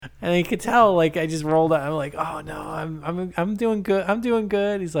And he could tell, like, I just rolled out. I'm like, oh no, I'm doing good. I'm doing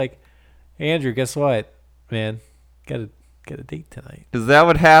good. He's like, hey Andrew, guess what, man? Got a date tonight. Is that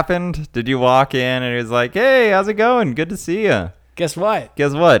what happened? Did you walk in and he was like, hey, how's it going? Good to see you. Guess what?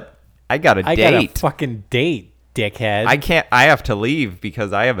 Guess what? I got a date. I got a fucking date, dickhead. I have to leave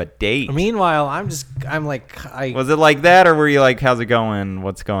because I have a date. Meanwhile, I'm like, Was it like that, or were you like, how's it going?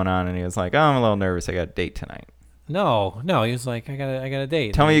 What's going on? And he was like, oh, I'm a little nervous. I got a date tonight. No. He was like, I got a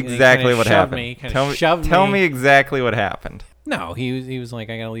date. Tell me exactly what happened. Tell me exactly what happened. No, he was like,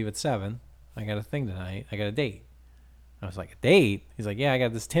 I gotta leave at 7. I got a thing tonight. I got a date. I was like, a date? He's like, yeah, I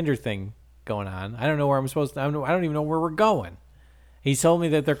got this Tinder thing going on. I don't know where I'm supposed to. I don't even know where we're going. He told me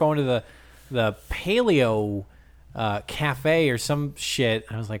that they're going to the Paleo cafe or some shit.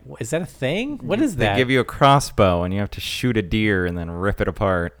 I was like, is that a thing? What is that? They give you a crossbow and you have to shoot a deer and then rip it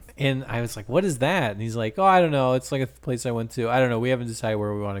apart. And I was like, what is that? And he's like, oh, I don't know. It's like a place I went to. I don't know. We haven't decided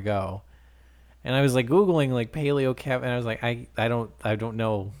where we want to go. And I was like Googling like Paleo cafe, and I was like, I don't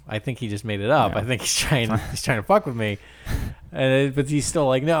know. I think he just made it up. Yeah. I think he's trying to fuck with me. But he's still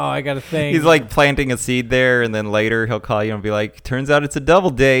like, no, I got a thing. He's like planting a seed there, and then later he'll call you and be like, turns out it's a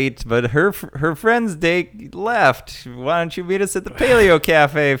double date, but her friend's date left. Why don't you meet us at the Paleo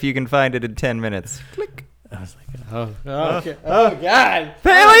cafe if you can find it in 10 minutes? Click. I was like, okay. Oh God,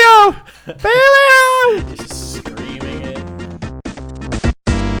 Paleo! Just screaming it.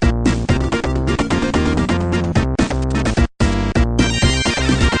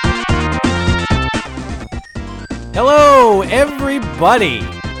 Hello, everybody.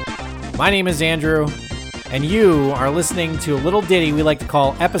 My name is Andrew, and you are listening to a little ditty we like to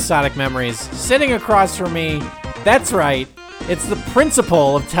call Episodic Memories. Sitting across from me, that's right, it's the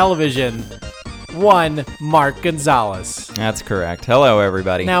principal of television, one Mark Gonzalez. That's correct. Hello,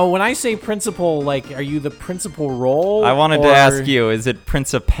 everybody. Now, when I say principal, like, are you the principal role? I wanted to ask you, is it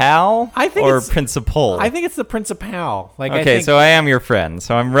principal or principal? I think it's the principal. Like, okay, so I am your friend.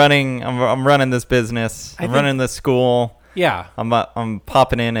 So I'm running this business. I'm running this school. Yeah. I'm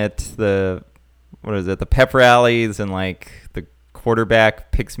popping in at the pep rallies, and like the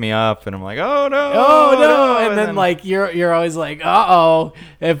quarterback picks me up, and I'm like, oh no, and then like you're always like, uh-oh,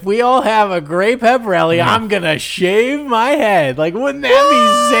 if we all have a great pep rally, I'm gonna shave my head. Like, wouldn't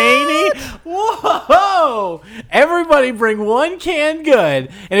that be zany? Whoa, everybody bring one can good,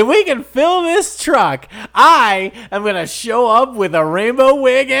 and if we can fill this truck, I am gonna show up with a rainbow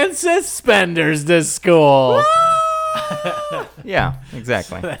wig and suspenders to school. Yeah,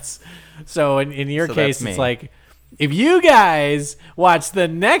 exactly. So in your case, it's like, if you guys watch the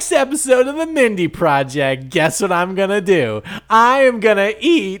next episode of the Mindy Project, guess what I'm going to do? I am going to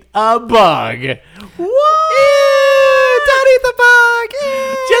eat a bug. What? Ew, don't eat the bug.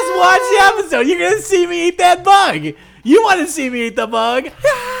 Ew. Just watch the episode. You're going to see me eat that bug. You want to see me eat the bug?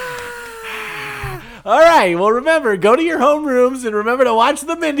 All right. Well, remember, go to your homerooms and remember to watch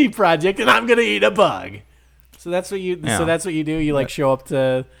the Mindy Project, and I'm going to eat a bug. So that's what you do. You like show up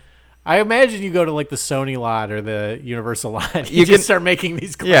to... I imagine you go to like the Sony lot or the Universal lot. You can start making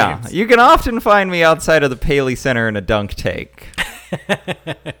these claims. Yeah, you can often find me outside of the Paley Center in a dunk tank,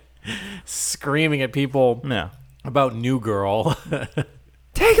 screaming at people about New Girl.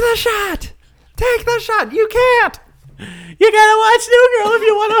 Take the shot. Take the shot. You can't. You gotta watch New Girl if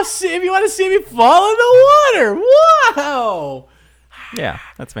you want to see me fall in the water. Whoa. Yeah,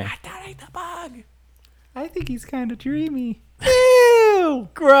 that's me. I don't eat the bug. I think he's kind of dreamy. Ew,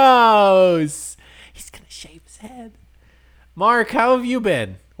 gross. He's going to shave his head. Mark, how have you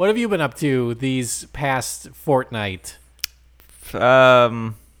been? What have you been up to these past fortnight?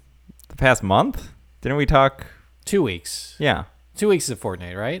 The past month? Didn't we talk? 2 weeks. Yeah. 2 weeks is a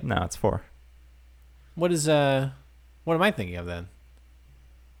fortnight, right? No, it's 4. What am I thinking of then?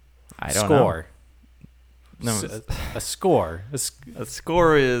 I don't know. No, a score. A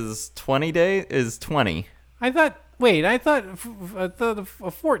score is 20 days. Is 20. I thought a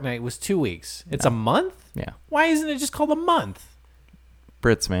fortnight was 2 weeks. It's a month? Yeah. Why isn't it just called a month?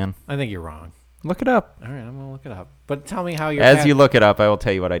 Brits, man. I think you're wrong. Look it up. All right, I'm going to look it up. But tell me how you're... As you look it up, I will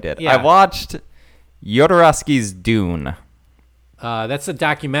tell you what I did. Yeah. I watched Jodorowsky's Dune. That's a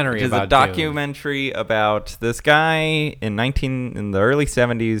documentary about Dune. It's a documentary about this guy in the early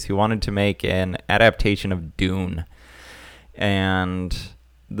 70s who wanted to make an adaptation of Dune. And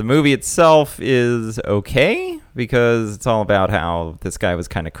the movie itself is okay because it's all about how this guy was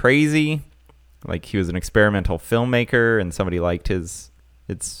kind of crazy. Like, he was an experimental filmmaker and somebody liked his...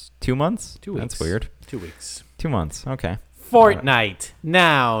 It's 2 months? 2 weeks. That's weird. 2 weeks. 2 months. Okay. Fortnight.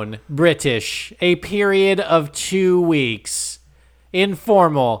 Noun. British. A period of 2 weeks.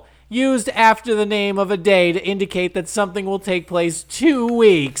 Informal. used after the name of a day to indicate that something will take place 2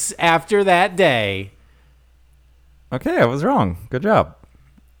 weeks after that day. Okay, I was wrong. Good job.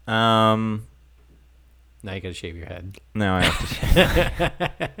 Now you gotta shave your head. Now I have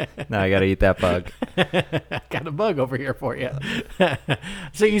to. Now I gotta eat that bug. Got a bug over here for you.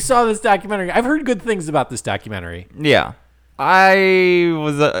 So you saw this documentary. I've heard good things about this documentary. Yeah, I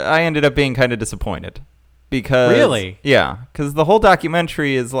ended up being kind of disappointed because Really? Yeah, because the whole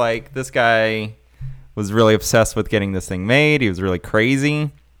documentary is like this guy was really obsessed with getting this thing made. He was really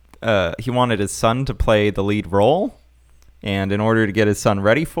crazy. He wanted his son to play the lead role, and in order to get his son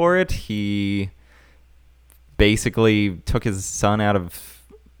ready for it, he basically took his son out of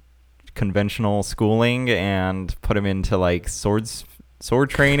conventional schooling and put him into like sword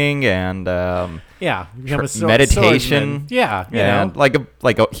training and meditation. Swordsman. Yeah, you know.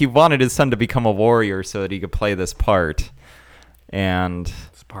 He wanted his son to become a warrior so that he could play this part. And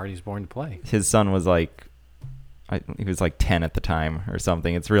this part he's born to play. His son was like, he was like 10 at the time or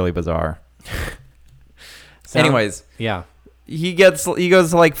something. It's really bizarre. Anyways, yeah. He goes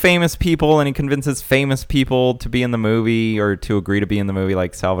to like famous people and he convinces famous people to be in the movie or to agree to be in the movie,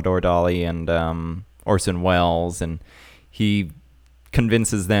 like Salvador Dali and Orson Welles, and he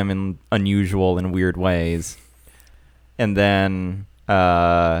convinces them in unusual and weird ways. And then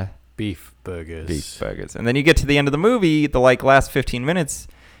beef burgers. And then you get to the end of the movie, the like last 15 minutes,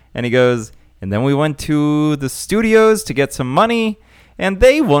 and he goes, and then we went to the studios to get some money and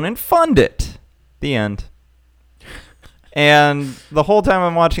they wouldn't fund it. The end. And the whole time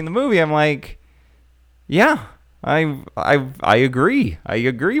I'm watching the movie, I'm like, yeah, I agree. I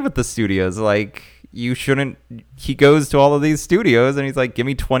agree with the studios. Like, you shouldn't. He goes to all of these studios and he's like, give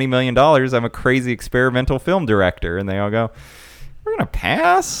me $20 million. I'm a crazy experimental film director. And they all go, we're going to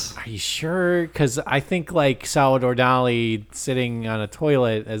pass. Are you sure? Because I think like Salvador Dali sitting on a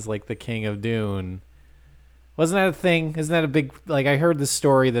toilet as like the king of Dune. Wasn't that a thing? Isn't that a big, like, I heard this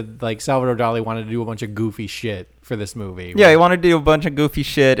story that, like, Salvador Dali wanted to do a bunch of goofy shit for this movie. Yeah, he wanted to do a bunch of goofy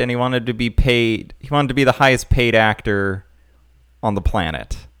shit, and he wanted to be paid. He wanted to be the highest paid actor on the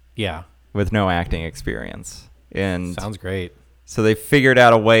planet. Yeah. With no acting experience. And sounds great. So they figured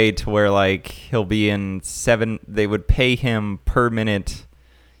out a way to where, like, he'll be in they would pay him per minute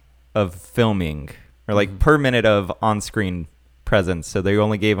of filming, or, like, per minute of on-screen presence. So they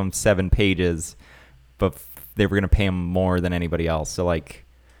only gave him 7 pages, but they were going to pay him more than anybody else. So, like,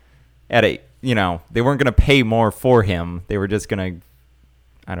 they weren't going to pay more for him. They were just going to,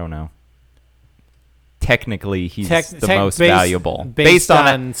 I don't know. Technically, he's the most valuable. Based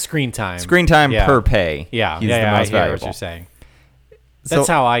on screen time. Screen time per pay. Yeah. He's the most I hear valuable. what you're saying. That's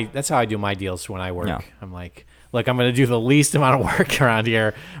how I do my deals when I work. Yeah. I'm like, look, I'm going to do the least amount of work around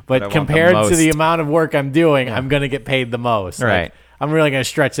here, but compared to the amount of work I'm doing, I'm going to get paid the most. Right. Like, I'm really going to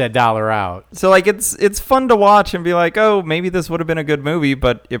stretch that dollar out. So, like, it's fun to watch and be like, oh, maybe this would have been a good movie,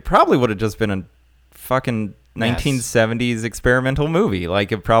 but it probably would have just been a fucking 1970s experimental movie.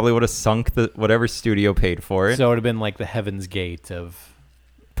 Like, it probably would have sunk whatever studio paid for it. So it would have been like the Heaven's Gate of...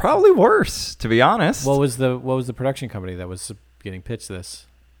 Probably worse, to be honest. What was the production company that was getting pitched this?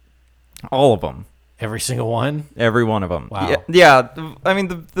 All of them. Every single one? Every one of them. Wow. Yeah. I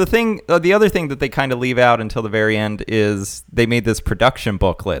mean, the other thing that they kind of leave out until the very end is they made this production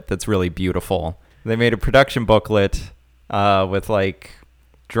booklet that's really beautiful. They made a production booklet with, like,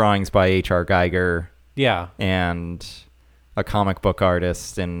 drawings by H.R. Geiger. Yeah. And a comic book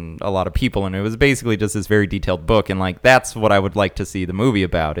artist and a lot of people. And it was basically just this very detailed book. And, like, that's what I would like to see the movie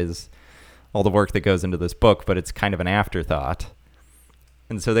about, is all the work that goes into this book, but it's kind of an afterthought.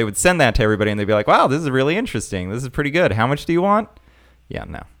 And so they would send that to everybody, and they'd be like, wow, this is really interesting. This is pretty good. How much do you want? Yeah,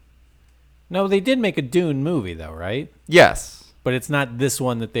 no. No, they did make a Dune movie, though, right? Yes. But it's not this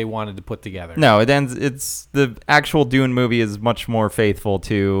one that they wanted to put together. No, it's the actual Dune movie is much more faithful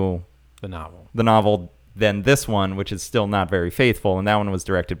to the novel than this one, which is still not very faithful. And that one was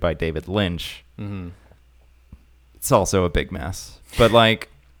directed by David Lynch. Mm-hmm. It's also a big mess. But, like...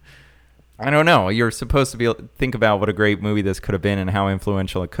 I don't know. You're supposed to think about what a great movie this could have been and how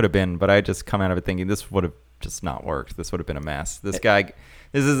influential it could have been, but I just come out of it thinking this would have just not worked. This would have been a mess. This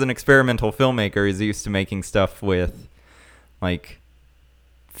is an experimental filmmaker. He's used to making stuff with like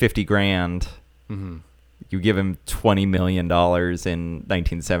 $50,000. Mm-hmm. You give him $20 million in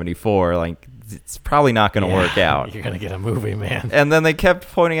 1974, like it's probably not going to work out. You're going to get a movie, man. And then they kept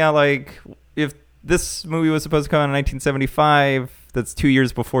pointing out, like, if this movie was supposed to come out in 1975, that's 2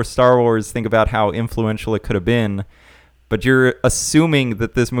 years before Star Wars. Think about how influential it could have been. But you're assuming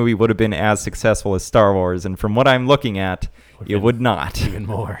that this movie would have been as successful as Star Wars. And from what I'm looking at, it would not. Even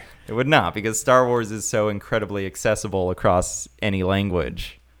more. It would not, because Star Wars is so incredibly accessible across any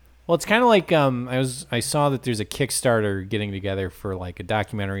language. Well, it's kind of like I saw that there's a Kickstarter getting together for like a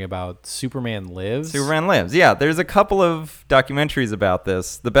documentary about Superman Lives. Superman Lives. Yeah, there's a couple of documentaries about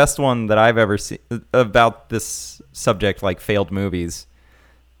this. The best one that I've ever seen about this subject, like failed movies.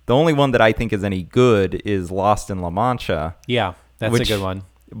 The only one that I think is any good is Lost in La Mancha. Yeah, that's a good one.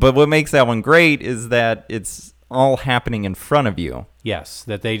 But what makes that one great is that it's all happening in front of you. Yes,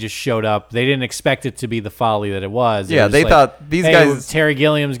 that they just showed up. They didn't expect it to be the folly that it was. Yeah, they thought these guys... Terry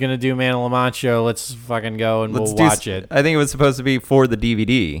Gilliam's going to do Man of La Mancha. Let's fucking go and we'll watch it. I think it was supposed to be for the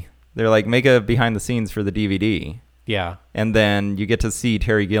DVD. They're like, make a behind the scenes for the DVD. Yeah. And then you get to see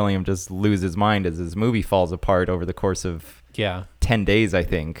Terry Gilliam just lose his mind as his movie falls apart over the course of 10 days, I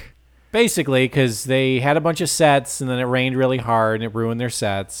think. Basically, because they had a bunch of sets, and then it rained really hard, and it ruined their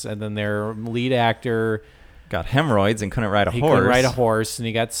sets. And then their lead actor... got hemorrhoids and couldn't ride a horse. He couldn't ride a horse, and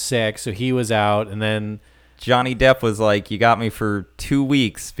he got sick, so he was out. And then Johnny Depp was like, you got me for 2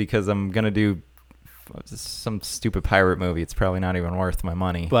 weeks because I'm going to do some stupid pirate movie. It's probably not even worth my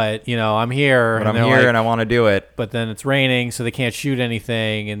money. But, I'm here. But I'm here and I want to do it. But then it's raining, so they can't shoot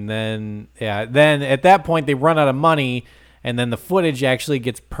anything. And then, then at that point, they run out of money, and then the footage actually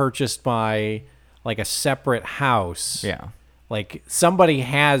gets purchased by, like, a separate house. Yeah. Like,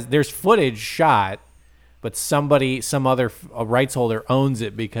 there's footage shot, but some other rights holder owns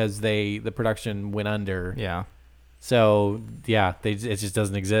it because the production went under. Yeah. So it just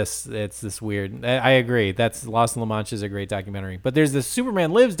doesn't exist. It's this weird. I agree. That's Lost in La Mancha is a great documentary. But there's the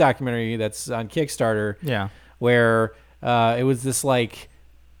Superman Lives documentary that's on Kickstarter. Yeah. Where it was this like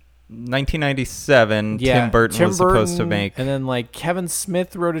 1997. Tim Burton was supposed to make, and then like Kevin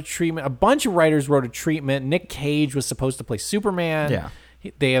Smith wrote a treatment. A bunch of writers wrote a treatment. Nick Cage was supposed to play Superman. Yeah.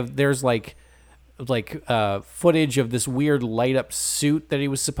 There's like footage of this weird light up suit that he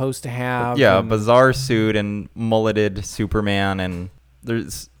was supposed to have. Yeah, a bizarre suit and mulleted Superman, and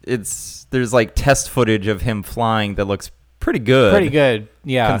there's like test footage of him flying that looks pretty good. Pretty good,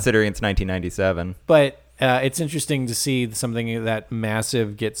 yeah. Considering it's 1997. But it's interesting to see something that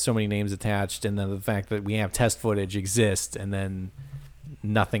massive get so many names attached, and then the fact that we have test footage exist, and then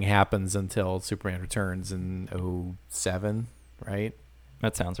nothing happens until Superman Returns in 2007, right?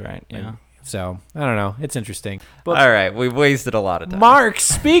 That sounds right, yeah. So, I don't know. It's interesting. But all right, we've wasted a lot of time. Mark,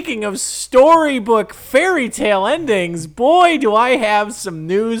 speaking of storybook fairy tale endings, boy, do I have some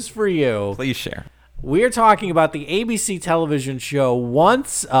news for you. Please share. We're talking about the ABC television show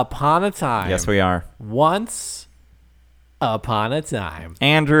Once Upon a Time. Yes, we are. Once Upon a Time.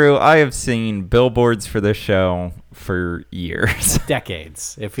 Andrew, I have seen billboards for this show for years.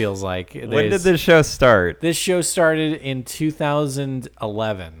 Decades, it feels like. When did this show start? This show started in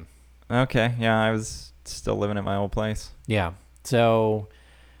 2011. Okay, yeah, I was still living at my old place. Yeah. So,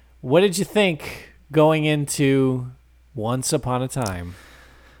 what did you think going into Once Upon a Time?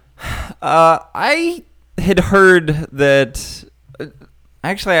 I had heard that...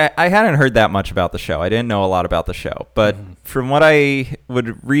 Actually, I hadn't heard that much about the show. I didn't know a lot about the show. But from what I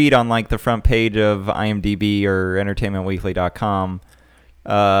would read on like the front page of IMDb or entertainmentweekly.com,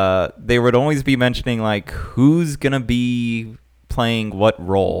 they would always be mentioning like who's going to be playing what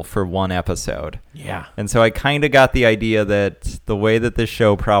role for one episode. Yeah. And so I kind of got the idea that the way that this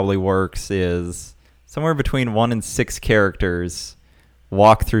show probably works is somewhere between 1 and 6 characters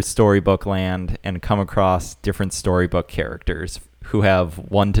walk through storybook land and come across different storybook characters who have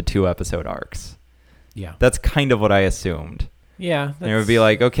 1 to 2 episode arcs. Yeah. That's kind of what I assumed. Yeah. And it would be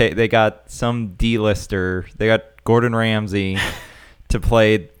like, okay, they got some D-lister. They got Gordon Ramsay to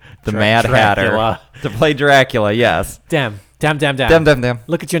play the Mad Hatter. To play Dracula, yes. Damn.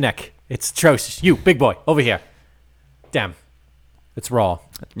 Look at your neck. It's atrocious. You, big boy, over here. Damn. It's raw.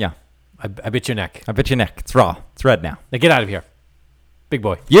 Yeah. I bit your neck. I bit your neck. It's raw. It's red now. Now get out of here. Big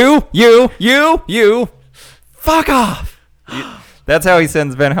boy. You. Fuck off. That's how he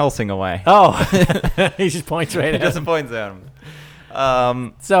sends Van Helsing away. Oh. He just points right at him. He just points at him.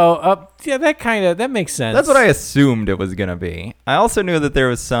 Yeah, that makes sense. That's what I assumed it was going to be. I also knew that there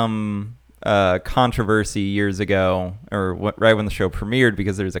was some controversy years ago, or right when the show premiered,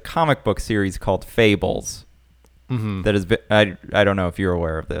 because there's a comic book series called Fables. Mm-hmm. That has been, I don't know if you're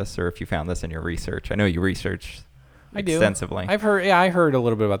aware of this or if you found this in your research. I know you research extensively. I heard a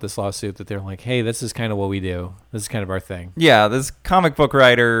little bit about this lawsuit that they're like, hey, this is kind of what we do. This is kind of our thing. Yeah, this comic book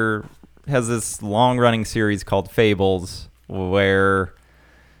writer has this long-running series called Fables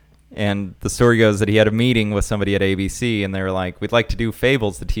and the story goes that he had a meeting with somebody at ABC, and they were like, we'd like to do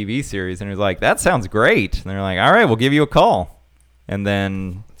Fables, the TV series. And he was like, that sounds great. And they're like, all right, we'll give you a call. And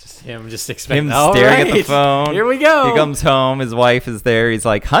then him staring at the phone. Here we go. He comes home. His wife is there. He's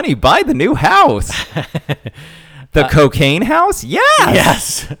like, honey, buy the new house. The cocaine house? Yes!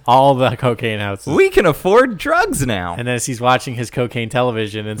 Yes, all the cocaine houses. We can afford drugs now. And as he's watching his cocaine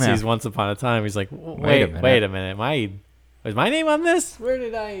television and Yeah. sees Once Upon a Time, he's like, Wait a wait minute. a minute. Was my name on this? Where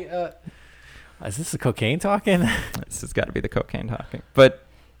did I... is this the cocaine talking? This has got to be the cocaine talking. But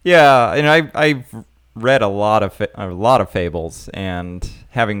yeah, and I've read a lot of fables, and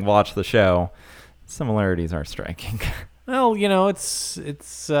having watched the show, similarities are striking. Well, it's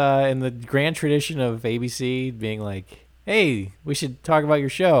in the grand tradition of ABC being like, hey, we should talk about your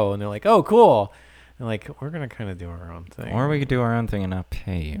show. And they're like, oh, cool. And like, we're going to kind of do our own thing. Or we could do our own thing and not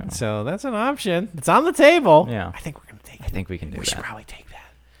pay you. So that's an option. It's on the table. Yeah. I think we're going to take it. I think we can do We that. should probably take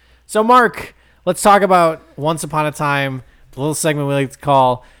that. So, Mark, let's talk about Once Upon a Time, the little segment we like to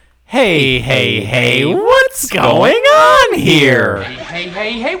call, Hey, what's going on here?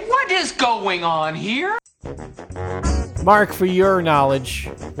 Hey, what is going on here? Mark, for your knowledge,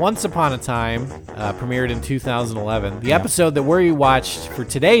 Once Upon a Time premiered in 2011. The episode that we watched for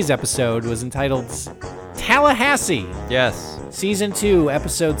today's episode was entitled Tallahassee, Yes. Season 2,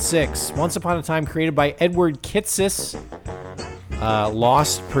 Episode 6. Once Upon a Time created by Edward Kitsis,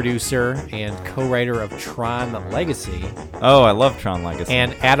 Lost producer and co-writer of Tron Legacy, Oh, I love Tron Legacy.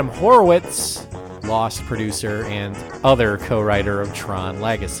 and Adam Horowitz, Lost producer and other co-writer of Tron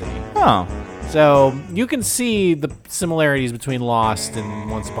Legacy. Oh, So you can see the similarities between Lost and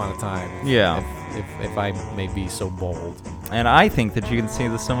Once Upon a Time. Yeah. If I may be so bold. and I think that you can see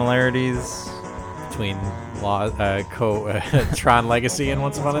the similaries. Between Tron Legacy and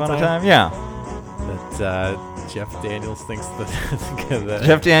Once Upon a Time. Yeah. That Jeff Daniels thinks that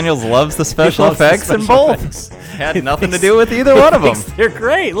Jeff Daniels loves the he special loves the effects in special both. effects. Had He nothing to thinks- do with either one of he them. thinks They're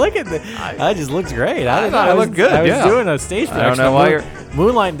great. Look at that. That just looks great. I don't know. thought it I was- looked good, I was yeah. doing a stage I don't production. know of why you're-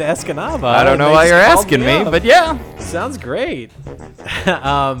 Moonlight to Escanaba. I don't know They why just you're called asking me, up. but yeah. Sounds great.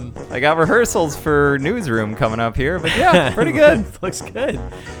 I got rehearsals for Newsroom coming up here, but yeah, pretty good. Looks good.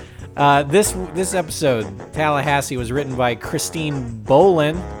 This episode, Tallahassee, was written by Christine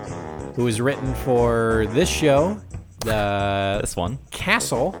Bolin, who was written for this show, This one.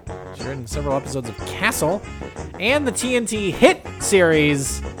 Castle. She's written several episodes of Castle, and the TNT hit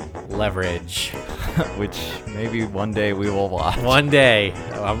series Leverage. Which maybe one day we will watch. One day,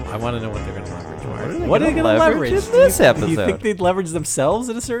 I want to know what they're going to leverage. Mark. they What are they gonna going to leverage leverage? in this Do you episode? think they'd leverage themselves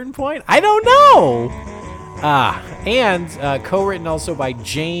at a certain point? I don't know. And co-written also by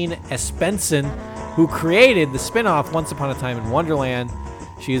Jane Espenson, who created the spin-off Once Upon a Time in Wonderland.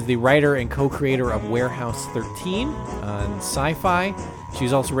 She is the writer and co-creator of Warehouse 13 on Sci-Fi.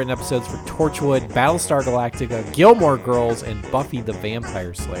 She's also written episodes for Torchwood, Battlestar Galactica, Gilmore Girls, and Buffy the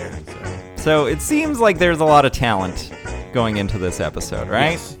Vampire Slayer. So it seems like there's a lot of talent going into this episode,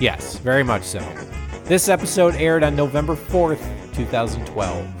 right? Yes, very much so. This episode aired on November 4th,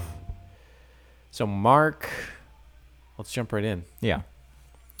 2012. So, Mark, let's jump right in. Yeah.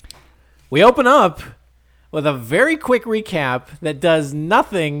 We open up with a very quick recap that does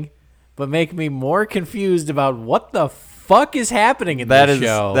nothing but make me more confused about what the fuck is happening in this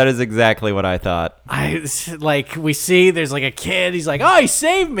show. That is exactly what I thought. We see there's like a kid. He's like, oh, he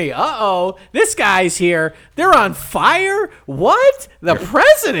saved me. Uh-oh. This guy's here. They're on fire? What? The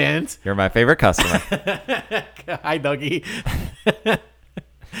president? You're my favorite customer. Hi, Dougie.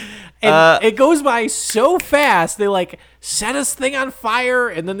 And it goes by so fast. They like set this thing on fire,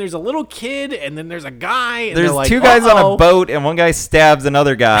 and then there's a little kid, and then there's a guy. And There's they're like, two guys on "Uh-oh." a boat, and one guy stabs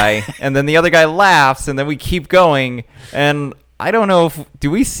another guy, and then the other guy laughs, and then we keep going. And I don't know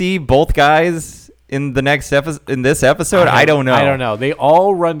do we see both guys in the next episode? In this episode, I don't know. I don't know. They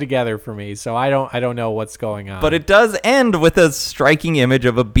all run together for me, so I don't know what's going on. But it does end with a striking image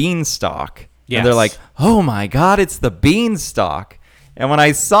of a beanstalk. Yes. And they're like, "Oh my God, it's the beanstalk!" And when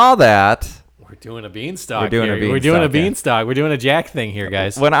I saw that, we're doing a beanstalk. We're doing a here. We're doing a beanstalk, yeah. beanstalk. We're doing a Jack thing here,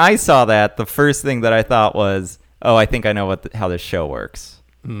 guys. when I saw that, the first thing that I thought was, "Oh, I think I know how this show works."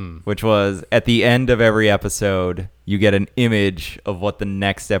 Which was at the end of every episode, you get an image of what the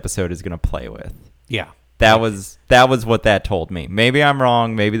next episode is going to play with. Yeah. That was what that told me. Maybe I'm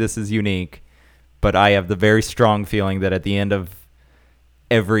wrong. Maybe this is unique, but I have the very strong feeling that at the end of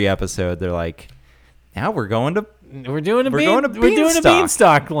every episode, they're like, "Now we're going to We're doing a Beanstalk.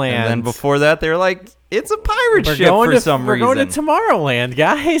 beanstalk land. And then before that, they're like, "It's a pirate we're ship going for to some we're reason. going to Tomorrowland,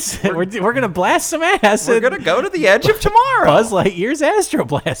 guys. We're gonna blast some ass. We're and gonna go to the edge of tomorrow." Buzz Lightyear's Astro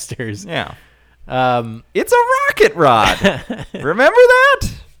Blasters. Yeah, Um, it's a rocket rod. Remember that?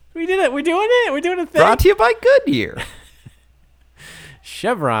 we did it. We're doing it. We're doing a thing. Brought to you by Goodyear.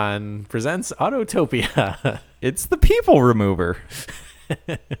 Chevron presents Autotopia. It's the people remover.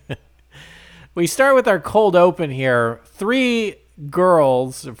 We start with our cold open here.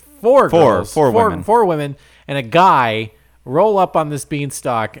 Four women, and a guy roll up on this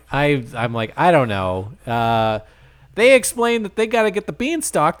beanstalk. I'm like, I don't know. They explain that they got to get the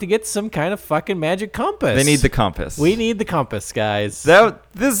beanstalk to get some kind of fucking magic compass. They need the compass. We need the compass, guys.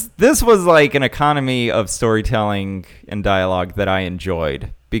 This was like an economy of storytelling and dialogue that I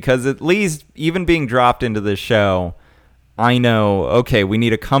enjoyed, because at least even being dropped into this show, I know, okay, we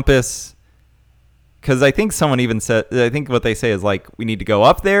need a compass. Because I think someone even said, I think what they say is like, we need to go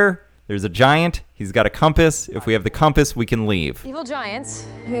up there. There's a giant. He's got a compass. If we have the compass, we can leave. Evil giants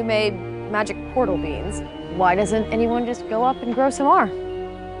who made magic portal beans. Why doesn't anyone just go up and grow some more?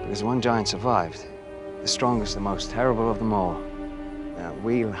 Because one giant survived. The strongest, the most terrible of them all. Now,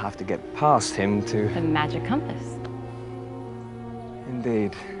 we'll have to get past him to... The magic compass.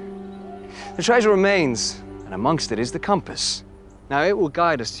 Indeed. The treasure remains, and amongst it is the compass. Now, it will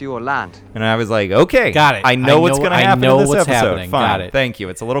guide us to your land. And I was like, okay. Got it. I know what's going to happen in this what's episode. happening. Fine. Got it. Thank you.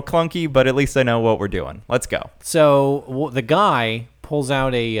 It's a little clunky, but at least I know what we're doing. Let's go. So the guy pulls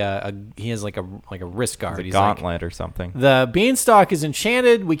out he has like a wrist guard. It's a He's gauntlet or something. The beanstalk is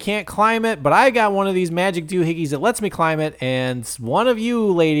enchanted. We can't climb it, but I got one of these magic doohickeys that lets me climb it, and one of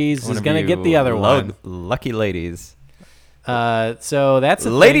you ladies is going to get the other one. Lucky ladies. So that's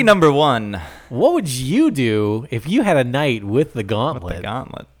Lady thing. number one. What would you do if you had a night with the gauntlet? With the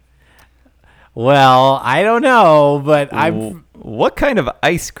gauntlet. Well, I don't know, but What kind of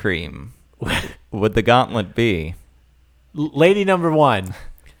ice cream would the gauntlet be? Lady number one,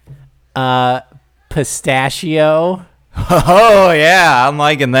 pistachio. Oh, yeah. I'm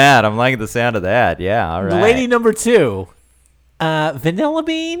liking that. I'm liking the sound of that. Yeah, all right. Lady number two, vanilla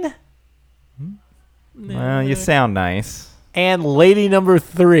bean. Well, you sound nice. And lady number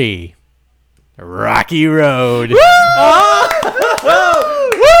three, Rocky Road. Woo!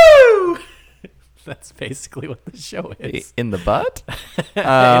 Woo! That's basically what the show is. In the butt? In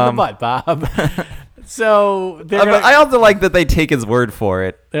the butt, Bob. So I also like that they take his word for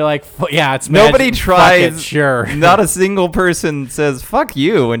it. They're like, yeah, it's nobody magic. tries. Fuck it, sure. Not a single person says "fuck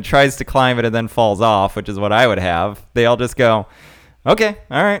you" and tries to climb it and then falls off, which is what I would have. They all just go, "Okay,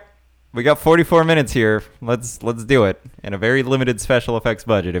 all right, we got 44 minutes here. Let's do it." In a very limited special effects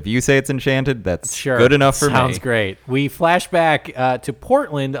budget. If you say it's enchanted, that's good enough for me. Sounds great. We flash back to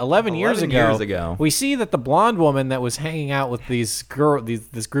Portland 11 years ago. We see that the blonde woman that was hanging out with this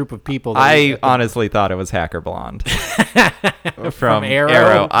group of people. I honestly thought it was Hacker Blonde from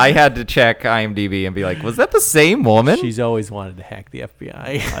Arrow. I had to check IMDb and be like, was that the same woman? She's always wanted to hack the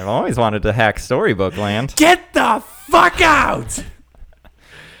FBI. I've always wanted to hack Storybook Land. Get the fuck out!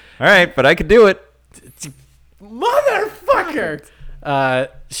 All right, but I could do it. Motherfucker!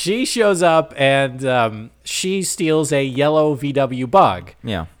 She shows up and she steals a yellow VW Bug.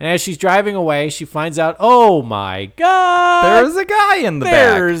 Yeah. And as she's driving away, she finds out, oh my God! There's a guy in the back.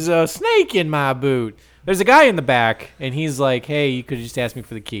 There's a snake in my boot. There's a guy in the back, and he's like, hey, you could just ask me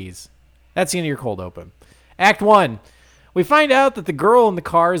for the keys. That's the end of your cold open. Act 1. We find out that the girl in the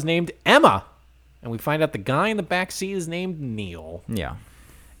car is named Emma. And we find out the guy in the back seat is named Neil. Yeah.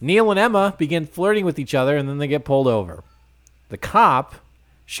 Neil and Emma begin flirting with each other, and then they get pulled over. The cop,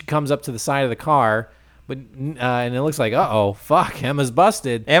 she comes up to the side of the car, but and it looks like, uh-oh, fuck, Emma's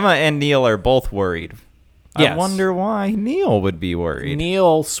busted. Emma and Neil are both worried. Yes. I wonder why Neil would be worried.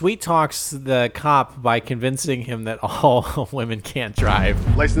 Neil sweet talks the cop by convincing him that all women can't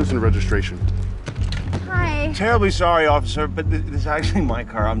drive. License and registration. Hi. Terribly sorry, officer, but this is actually my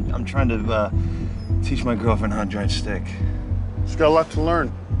car. I'm trying to teach my girlfriend how to drive stick. She's got a lot to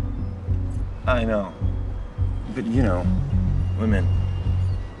learn. I know. But, you know, women.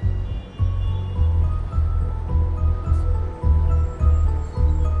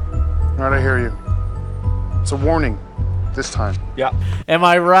 All right, I hear you. It's a warning this time. Yeah. Am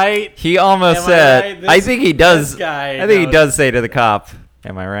I right? He almost Am I said, right? I think he does. This guy I think he knows. does say to the cop,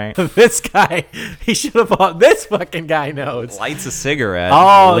 am I right? This guy, he should have bought, this fucking guy knows. Lights a cigarette,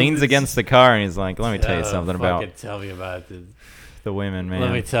 Oh, leans against the car, and he's like, let me tell you something about Tell me about this. the women, man.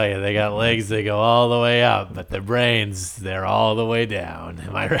 Let me tell you, they got legs, they go all the way up, but their brains, they're all the way down.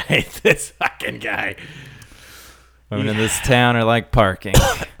 Am I right? This fucking guy. Women in this town are like parking.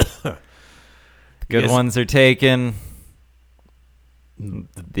 Good Yes. ones are taken.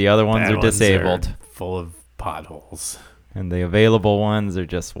 The other ones Bad are disabled. are full of potholes. And the available ones are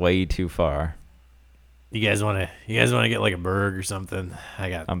just way too far. You guys want to get like a burger or something?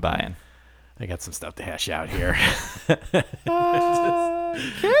 I'm buying. I got some stuff to hash out here.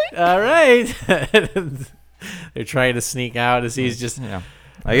 All right. They're trying to sneak out as he's just. Yeah.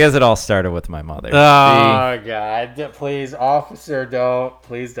 I guess it all started with my mother. Oh, God. Please, officer, don't.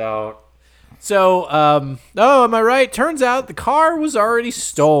 Please don't. So, oh, am I right? Turns out the car was already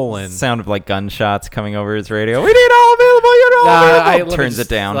stolen. Sound of like gunshots coming over his radio. We need all available. You're all available. Turns it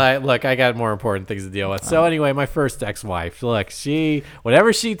down. Look, I got more important things to deal with. So anyway, my first ex-wife. Look,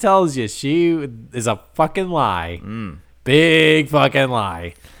 whatever she tells you, she is a fucking lie. Big fucking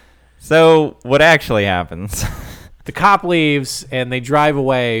lie. So what actually happens? The cop leaves and they drive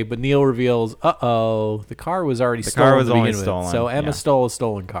away, but Neil reveals, the car was already stolen. The car was to only begin with. stolen. So Emma yeah. stole a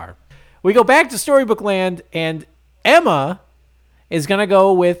stolen car. We go back to Storybook Land, and Emma is going to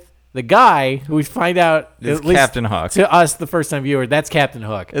go with the guy who we find out It's at least Captain Hook. to us, the first-time viewer. That's Captain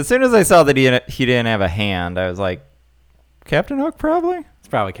Hook. As soon as I saw that he didn't have a hand, I was like, Captain Hook, probably? It's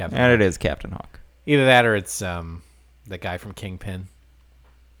probably Captain And Hook. it is Captain Hook. Either that or it's the guy from Kingpin.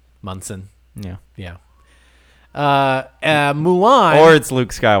 Munson. Yeah. Yeah. Mulan. Or it's Luke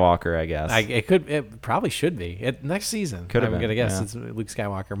Skywalker, I guess. It probably should be. Next season. Could have I'm been, going to guess yeah. it's Luke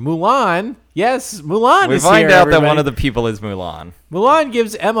Skywalker. Mulan. Yes, Mulan we is find here, out that everybody. one of the people is Mulan. Mulan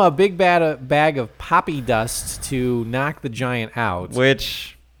gives Emma a big bag of poppy dust to knock the giant out.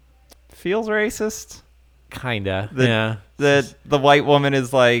 Which feels racist. Kinda. The, yeah. The white woman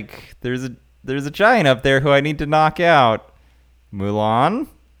is like, there's a giant up there who I need to knock out. Mulan,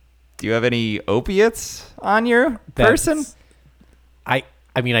 do you have any opiates on your person? I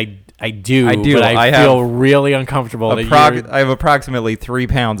mean, I do. I do. But I I feel have really uncomfortable. I have approximately 3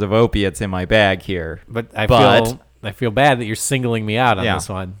 pounds of opiates in my bag here. But I feel bad that you're singling me out on Yeah. this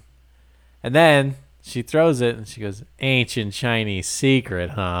one. And then she throws it and she goes, "Ancient Chinese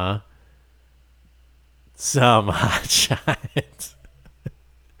secret, huh? Some hot shot."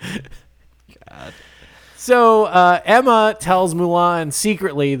 God. So Emma tells Mulan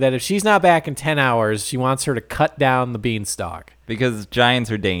secretly that if she's not back in 10 hours, she wants her to cut down the beanstalk. Because giants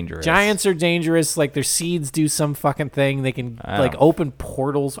are dangerous. Giants are dangerous. Like, their seeds do some fucking thing. They can, like, open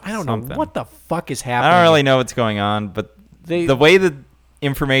portals. I don't know. Something. What the fuck is happening? I don't really know what's going on, but They- the way that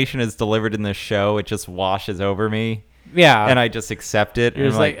information is delivered in this show, it just washes over me. Yeah. And I just accept it. You're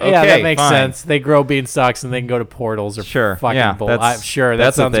And just I'm like, okay, yeah, that makes fine. sense. They grow beanstalks and they can go to portals or Sure. fucking Yeah. bull. I'm sure. That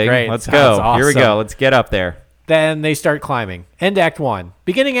that's the sounds thing. great. Let's Sounds go. Here we awesome. go. Let's get up there. Then they start climbing. End Act 1.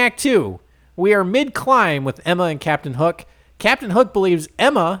 Beginning Act 2. We are mid-climb with Emma and Captain Hook. Captain Hook believes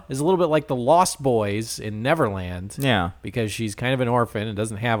Emma is a little bit like the Lost Boys in Neverland. Yeah. Because she's kind of an orphan and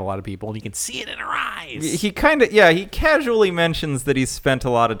doesn't have a lot of people, and you can see it in her eyes. He he casually mentions that he's spent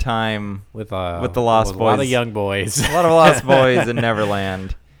a lot of time With the Lost Boys. A lot of young boys. A lot of Lost Boys in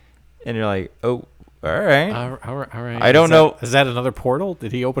Neverland. And you're like, oh, all right. All right. I don't know. Is that another portal?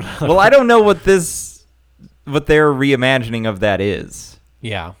 Did he open it? Well, I don't know what their reimagining of that is.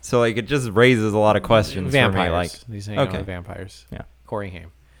 Yeah. So, like, it just raises a lot of questions Vampires. for me. Like, He's hanging out okay. with vampires. Yeah. Corey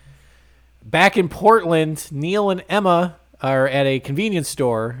Haim. Back in Portland, Neil and Emma are at a convenience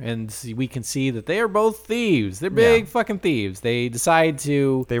store, and we can see that they are both thieves. They're big fucking thieves. They decide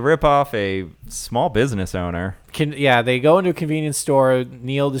to... They rip off a small business owner. They go into a convenience store.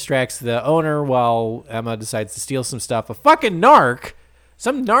 Neil distracts the owner while Emma decides to steal some stuff. A fucking narc...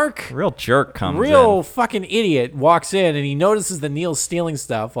 Some narc, Real jerk comes real in. fucking idiot walks in and he notices that Neil's stealing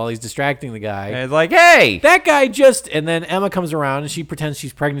stuff while he's distracting the guy. And it's like, hey! That guy just, and then Emma comes around and she pretends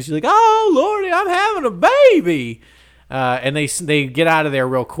she's pregnant. She's like, "Oh Lordy, I'm having a baby," and they get out of there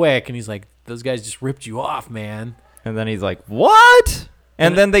real quick. And he's like, "Those guys just ripped you off, man." And then he's like, what?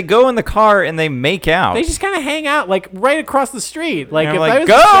 And then they go in the car and they make out. They just kind of hang out like right across the street. Like And if I'm I like, was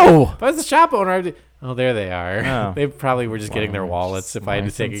go! if I was the shop owner, I'd. Oh, there they are. Oh. They probably were just getting their wallets. If I had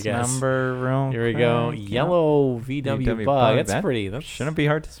to take a License guess. Number, real Here we go. quick. Yellow VW bug. That's That pretty. That shouldn't be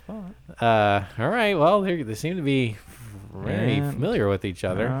hard to spot. All right. Well, they seem to be very And- familiar with each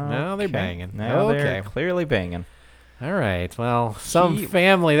other. Now they're Okay. banging. Now okay. they're clearly banging. All right. Well, some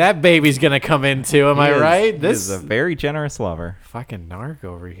family that baby's gonna come into. Am I right? This is a very generous lover. fucking narc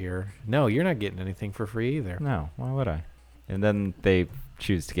over here. No, you're not getting anything for free either. No, why would I? And then they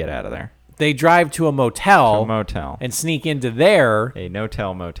choose to get out of there. They drive to a motel, To a motel. and sneak into there A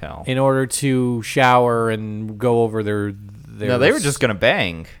no-tell motel. in order to shower and go over their No, they were just gonna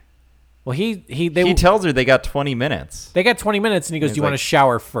bang. Well, He they tells her they got 20 minutes got 20 minutes, and he goes, He's "Do you want to like,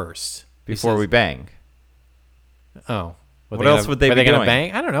 shower first?" He before says- we bang. Oh, What else would they were be gonna doing?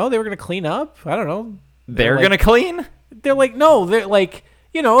 bang? I don't know. They were gonna clean up. I don't know. They're like- gonna clean? They're like, no, they're like,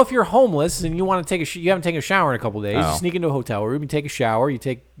 you know, if you're homeless and you want to take you haven't taken a shower in a couple of days, you Oh. sneak into a hotel room, you take a shower, you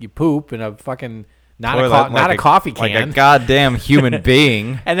poop in a fucking not Toilet, a coffee Like can, a goddamn human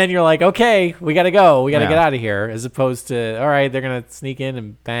being. and then you're like, okay, we gotta go, we gotta Yeah. get out of here, as opposed to, all right, they're gonna sneak in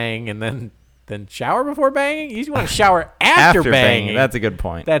and bang, and then shower before banging. You want to shower after banging. That's a good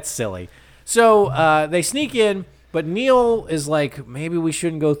point. That's silly. So they sneak in. But Neil is like, maybe we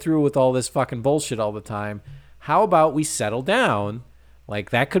shouldn't go through with all this fucking bullshit all the time. How about we settle down?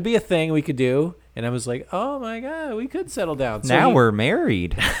 Like, that could be a thing we could do. And I was like, oh my God, we could settle down. So now we're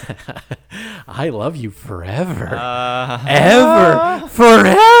married. I love you forever. Ever.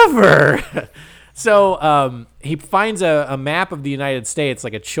 Forever. So he finds a map of the United States,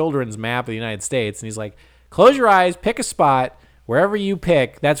 like a children's map of the United States. And he's like, close your eyes, pick a spot. Wherever you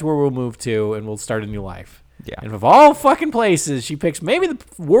pick, that's where we'll move to, and we'll start a new life. Yeah. And of all fucking places, she picks maybe the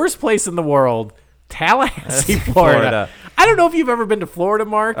worst place in the world, Tallahassee, Florida. I don't know if you've ever been to Florida,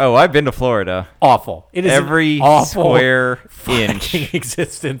 Mark. Oh, I've been to Florida. Awful. It is every an awful square inch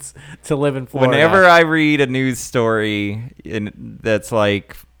existence to live in Florida. Whenever I read a news story that's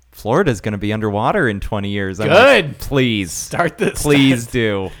like, Florida's going to be underwater in 20 years. I'm good. Like, please. Start this. Please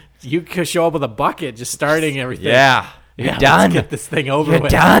do. You could show up with a bucket just starting everything. Yeah. You're Let's done. get this thing over You're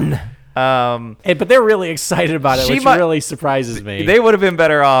with. done. But they're really excited about it, which really surprises me. They would have been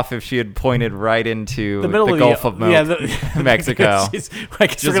better off if she had pointed right into the Gulf of Mexico. Just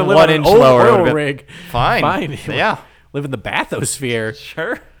we're gonna live 1 on an inch old lower. oil rig. Fine. Yeah. Live in the bathysphere.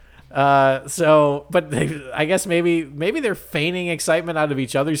 Sure. But I guess maybe they're feigning excitement out of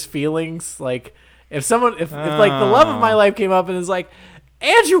each other's feelings. Like if like the love of my life came up and is like,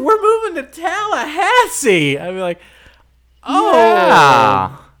 Andrew, we're moving to Tallahassee. I'd be like, oh.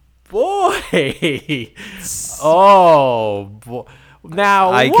 Yeah. Boy. Oh, boy. Now,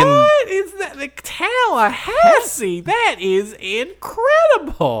 what is that? The Tallahassee? That is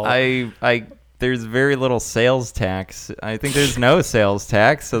incredible. There's very little sales tax. I think there's no sales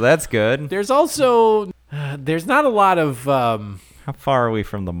tax, so that's good. There's also, there's not a lot of... How far are we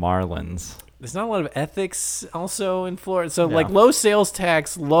from the Marlins? There's not a lot of ethics also in Florida. So, like, low sales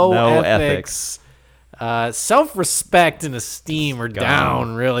tax, no ethics. Self-respect and esteem are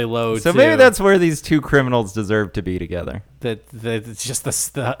down really low, so too. Maybe that's where these two criminals deserve to be together. That it's just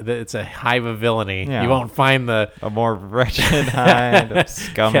it's a hive of villainy. Yeah. You won't find a more wretched hive of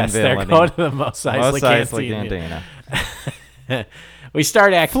scum and villainy. They're going to the Mos Eisley Cantina. We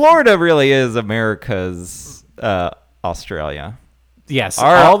start acting. Florida really is America's Australia. Yes,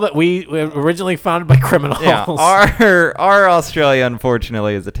 all that we originally founded by criminals. Yeah, our Australia,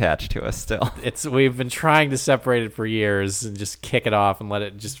 unfortunately, is attached to us still. We've been trying to separate it for years and just kick it off and let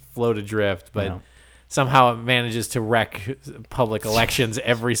it just float adrift, but somehow it manages to wreck public elections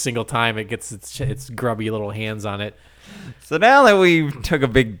every single time it gets its grubby little hands on it. So now that we took a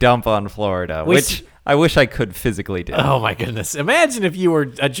big dump on Florida, which I wish I could physically do. Oh my goodness. Imagine if you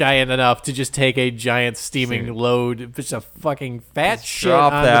were a giant enough to just take a giant steaming load, just a fucking fat just shit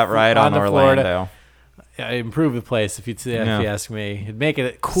drop that right on Florida. Orlando. Improve the place if you ask me. It'd make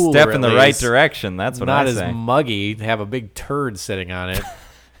it cooler. Step in the right direction. That's what I say. Not as muggy to have a big turd sitting on it.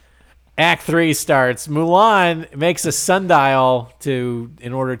 Act 3 starts. Mulan makes a sundial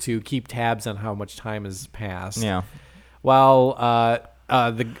in order to keep tabs on how much time has passed. Yeah. While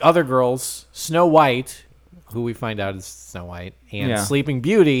the other girls, Snow White, who we find out is Snow White, and Sleeping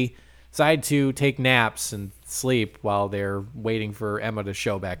Beauty, decide to take naps and sleep while they're waiting for Emma to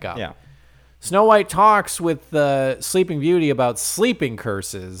show back up. Yeah. Snow White talks with Sleeping Beauty about sleeping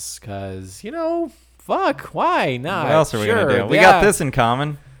curses, because, fuck, why not? What else are we going to do? We got this in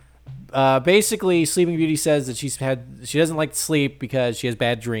common. Basically, Sleeping Beauty says that she doesn't like to sleep because she has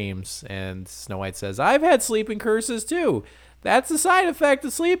bad dreams, and Snow White says, I've had sleeping curses too. That's the side effect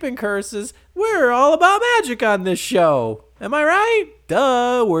of sleeping curses. We're all about magic on this show. Am I right?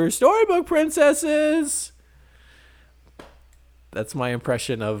 Duh, we're storybook princesses. That's my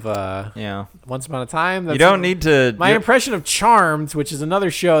impression of Once Upon a Time. You don't need to... My impression of Charmed, which is another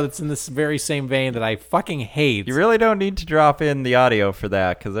show that's in this very same vein that I fucking hate. You really don't need to drop in the audio for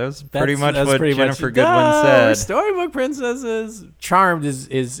that, because that was pretty much what Jennifer Goodwin said. said. Storybook princesses. Charmed is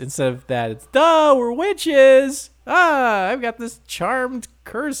instead of that, it's, duh, we're witches. I've got this charmed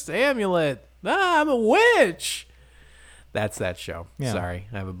cursed amulet. I'm a witch. That's that show. Yeah. Sorry,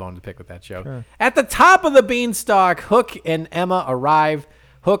 I have a bone to pick with that show. Sure. At the top of the beanstalk, Hook and Emma arrive.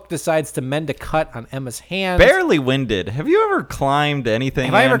 Hook decides to mend a cut on Emma's hand. Barely winded. Have you ever climbed anything,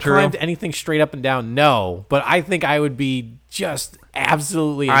 Have I ever climbed anything straight up and down? No, but I think I would be just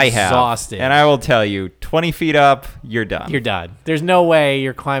absolutely exhausted. And I will tell you, 20 feet up, you're done. You're done. There's no way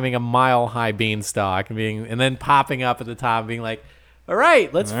you're climbing a mile-high beanstalk and then popping up at the top and being like, all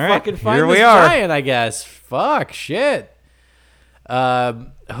right, let's fucking find this giant, I guess. Fuck, shit.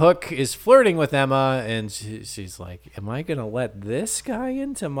 Hook is flirting with Emma, and she's like, am I gonna let this guy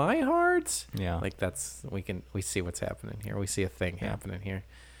into my heart? Yeah. Like, we see what's happening here. We see a thing happening here.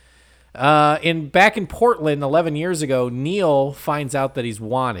 Back in Portland 11 years ago, Neil finds out that he's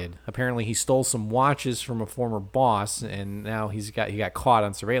wanted. Apparently, he stole some watches from a former boss, and now he got caught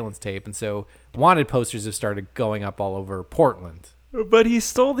on surveillance tape. And so, wanted posters have started going up all over Portland. But he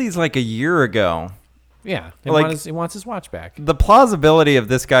stole these like a year ago. Yeah, he wants his watch back. The plausibility of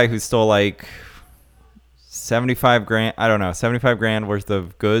this guy who stole like 75 grand, I don't know, 75 grand worth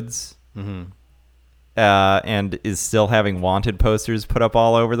of goods, and is still having wanted posters put up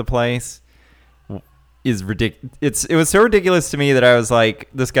all over the place is ridiculous. It was so ridiculous to me that I was like,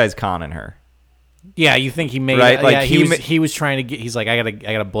 this guy's conning her. Yeah, you think he made right? Like he was trying to get. He's like, I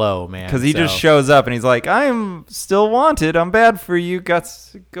gotta blow, man. Because he just shows up and he's like, I'm still wanted. I'm bad for you.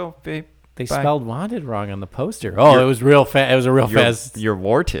 Guts, go, babe. They Bye. spelled wanted wrong on the poster. Oh, it was real fast. It was a real fast. You're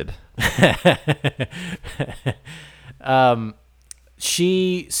warted.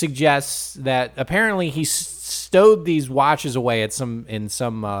 She suggests that apparently he stowed these watches away at in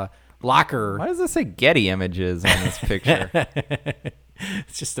some locker. Why does it say Getty Images on this picture?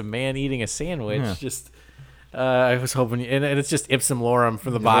 It's just a man eating a sandwich. Yeah. Just I was hoping, and it's just Ipsum Lorem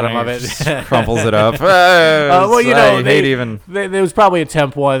from the bottom of it. Crumples it up. Well, you know, there was probably a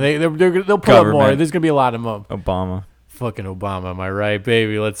temp one. They'll put up more. There's gonna be a lot of them. Obama. Fucking Obama, am I right,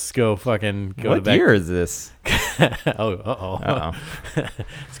 baby? Let's go fucking go what to year is this? Uh-oh.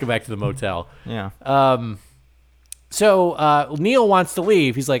 Let's go back to the motel. Yeah. So Neil wants to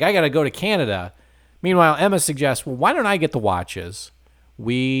leave. He's like, I got to go to Canada. Meanwhile, Emma suggests, well, why don't I get the watches?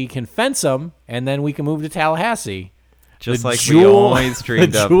 We can fence them, and then we can move to Tallahassee. Just like we always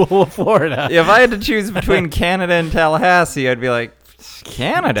dreamed the of. jewel of Florida. If I had to choose between Canada and Tallahassee, I'd be like,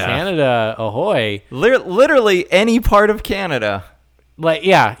 Canada. Canada, ahoy. Literally any part of Canada. Like,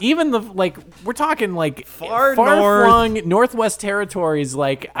 yeah, even we're talking like far-flung Northwest Territories,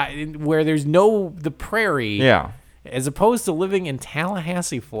 where there's the prairie. Yeah. As opposed to living in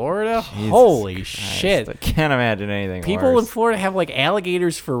Tallahassee, Florida. Jesus Holy Christ, shit. I can't imagine anything People worse. in Florida have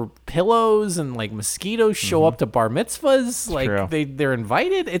alligators for pillows, and mosquitoes show up to bar mitzvahs. True. They're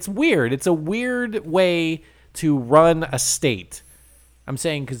invited. It's weird. It's a weird way to run a state. I'm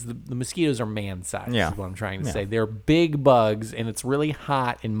saying because the mosquitoes are man-sized, is what I'm trying to say. They're big bugs, and it's really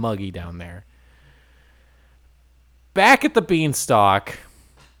hot and muggy down there. Back at the Beanstalk,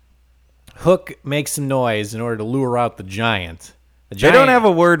 Hook makes some noise in order to lure out the giant. They don't have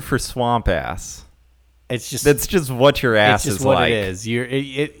a word for swamp ass. It's just that's just what your ass it's just is what like. it is.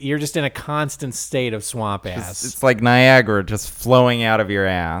 You're just in a constant state of swamp ass. It's like Niagara just flowing out of your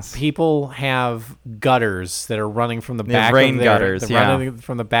ass. People have gutters that are running from the They have back rain of their, gutters, running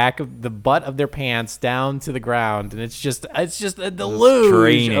from the back of the butt of their pants down to the ground, and it's just a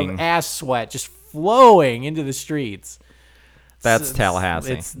deluge of ass sweat just flowing into the streets. That's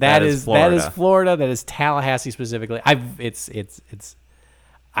Tallahassee. That is Florida. That is Florida. That is Tallahassee specifically.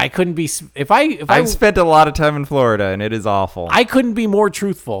 I couldn't be I've spent a lot of time in Florida, and it is awful. I couldn't be more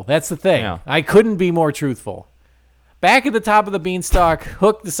truthful. That's the thing. Yeah. I couldn't be more truthful. Back at the top of the Beanstalk,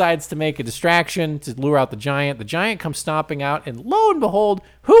 Hook decides to make a distraction to lure out the giant. The giant comes stomping out, and lo and behold,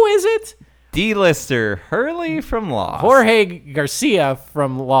 who is it? D-lister Hurley from Lost. Jorge Garcia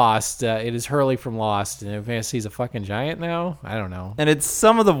from Lost. It is Hurley from Lost. And if he's a fucking giant now, I don't know. And it's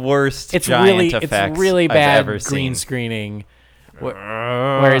some of the worst It's giant effects it's really I've bad ever green seen. screening.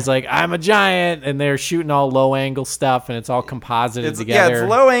 Where he's like, I'm a giant, and they're shooting all low angle stuff, and it's all composited together. Yeah, it's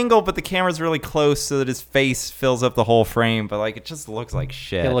low angle, but the camera's really close so that his face fills up the whole frame, but it just looks like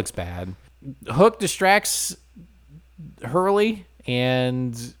shit. It looks bad. Hook distracts Hurley,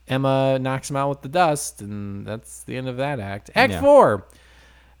 and Emma knocks him out with the dust, and that's the end of that act. Act 4.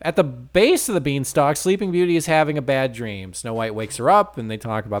 At the base of the Beanstalk, Sleeping Beauty is having a bad dream. Snow White wakes her up, and they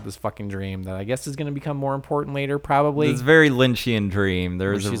talk about this fucking dream that I guess is going to become more important later, probably. It's a very Lynchian dream.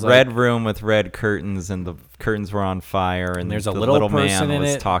 There's a red room with red curtains, and the curtains were on fire, and there's a the little man person in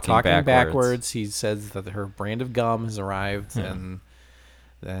was it talking backwards. He says that her brand of gum has arrived, and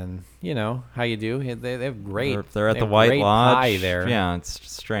then, how you do. They have great. They're at the White Lodge. Pie there. Yeah, it's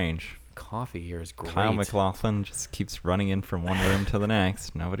strange. Coffee here is great. Kyle MacLachlan just keeps running in from one room to the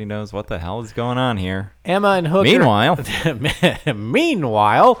next. Nobody knows what the hell is going on here. Emma and Hook. Meanwhile,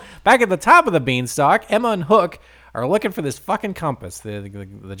 back at the top of the Beanstalk, Emma and Hook are looking for this fucking compass.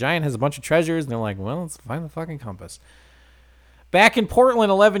 The giant has a bunch of treasures, and they're like, well, let's find the fucking compass. Back in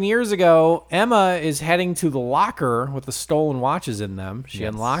Portland 11 years ago, Emma is heading to the locker with the stolen watches in them. She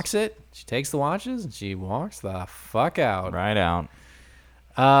unlocks it, she takes the watches, and she walks the fuck out. Right out.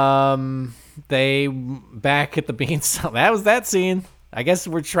 They back at the Beanstalk. That was that scene. I guess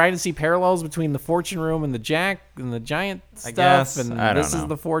we're trying to see parallels between the fortune room and the giant stuff. I guess. And I don't this know. is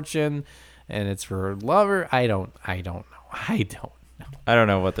the fortune, and it's for her lover. I don't know. I don't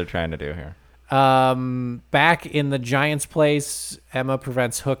know what they're trying to do here. Back in the Giant's place, Emma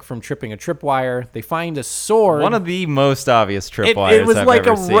prevents Hook from tripping a tripwire. They find a sword. One of the most obvious tripwires was I've like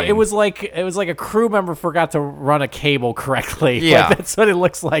ever seen. It was like a crew member forgot to run a cable correctly. Yeah. Like, that's what it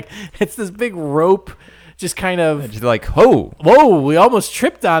looks like. It's this big rope, just kind of. Just like, whoa. We almost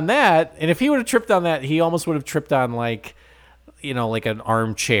tripped on that. And if he would have tripped on that, he almost would have tripped on like an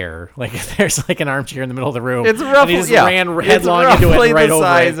armchair. Like if there's like an armchair in the middle of the room. It's roughly, and he just ran headlong it's into it and right the over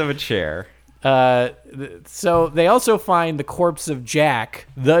size it. of a chair. So they also find the corpse of Jack,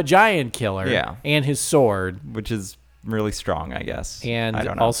 the giant killer, Yeah. and his sword, Which is really strong, I guess. and I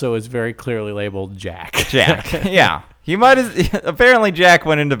don't know. also is very clearly labeled Jack. Jack. Yeah. He might have. Apparently, Jack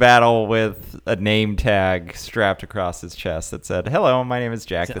went into battle with a name tag strapped across his chest that said, "Hello, my name is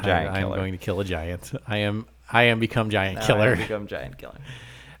Jack, the Giant I'm Killer." going to kill a giant. I am become giant Now I killer. have become Giant Killer.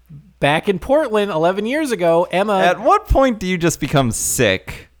 Back in Portland 11 years ago, Emma. At what point do you just become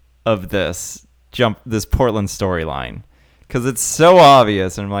sick of this Portland storyline? Because it's so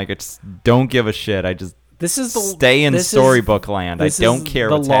obvious, and I'm like, I just don't give a shit. I just stay in storybook land. I don't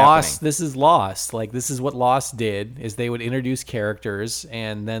care what's happening. This is Lost. Like, this is what Lost did, is they would introduce characters,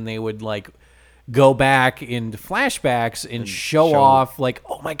 and then they would, like, go back into flashbacks and show off, like,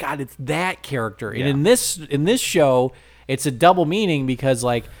 oh my God, it's that character. Yeah. And in this show, it's a double meaning because,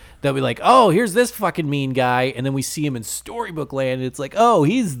 like, they'll be like, oh, here's this fucking mean guy, and then we see him in storybook land, and it's like, oh,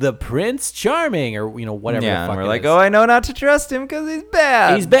 he's the Prince Charming, or, whatever Yeah, the fuck and we're it like, is. oh, I know not to trust him because he's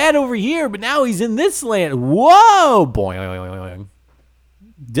bad. He's bad over here, but now he's in this land. Whoa! Boing.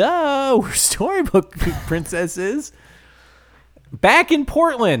 Duh, we're storybook princesses. Back in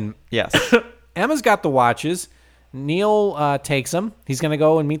Portland, Yes. Emma's got the watches. Neil takes them. He's going to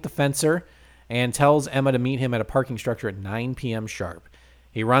go and meet the fencer and tells Emma to meet him at a parking structure at 9 p.m. sharp.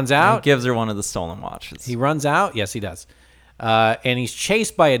 He runs He out. gives her one of the stolen watches. He runs out. Yes, he does. And he's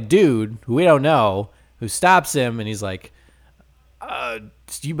chased by a dude who we don't know, who stops him, and he's like,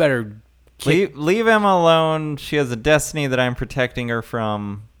 you better Leave Emma alone. She has a destiny that I'm protecting her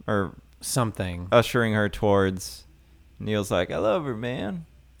from, or something. ushering her towards. Neil's like, I love her, man.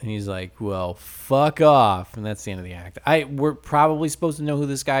 And he's like, well, fuck off. And that's the end of the act. We're probably supposed to know who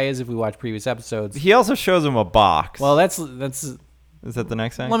this guy is if we watch previous episodes. He also shows him a box. Well, that's. Is that the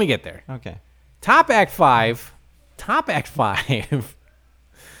next thing? Let me get there. Okay. Top Act 5.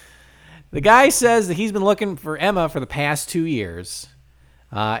 The guy says that he's been looking for Emma for the past 2 years.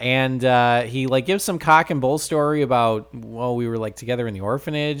 And he like gives some cock and bull story about, well, we were like together in the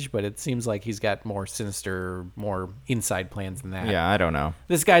orphanage, but it seems like he's got more sinister, more inside plans than that. Yeah, I don't know.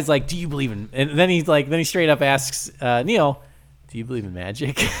 This guy's like, do you believe in, and then he straight up asks Neil, do you believe in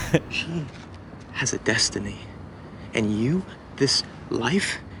magic? She has a destiny, and you, this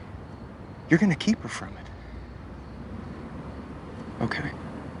life, you're gonna keep her from it. Okay.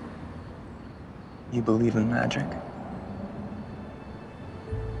 You believe in magic?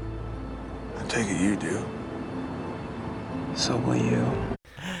 I take it you do. So will you.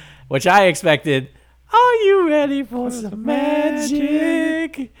 Which I expected. Are you ready for some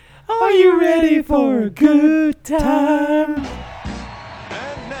magic? Are you ready for a good time?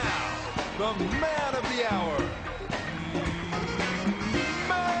 And now, the man of the hour,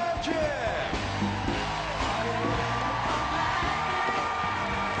 Magic!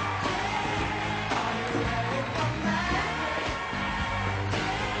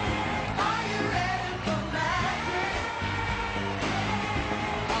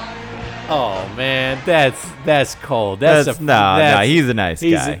 Oh man, that's cold. He's a nice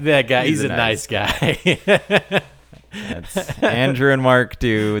guy. That guy. He's a nice guy. That's Andrew and Mark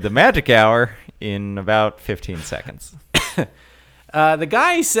do the magic hour in about 15 seconds. The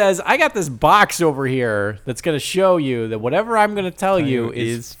guy says, I got this box over here that's going to show you that whatever I'm going to tell you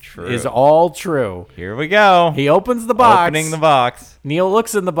is true. Is all true. Here we go. He opens the box. Opening the box. Neil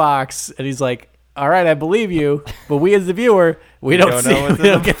looks in the box and he's like, all right, I believe you, but we as the viewer, we don't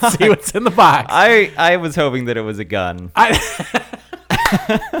get to see what's in the box. I was hoping that it was a gun.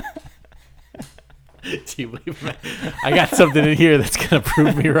 Do you believe me? I got something in here that's going to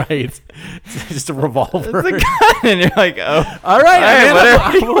prove me right. It's just a revolver. It's a gun. And you're like, oh. All right, man, whatever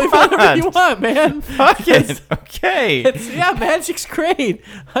I believe whatever you want, man. Fuck it. Okay. Yeah, magic's great.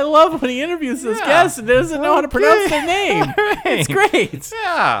 I love when he interviews those guests and doesn't know how to pronounce their name. Right. It's great.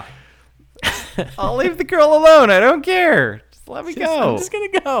 Yeah. I'll leave the girl alone. I don't care. Just let me go. I'm just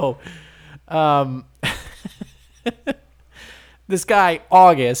going to go. This guy,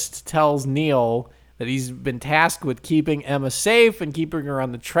 August, tells Neil that he's been tasked with keeping Emma safe and keeping her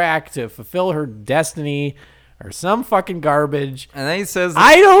on the track to fulfill her destiny or some fucking garbage. And then he says,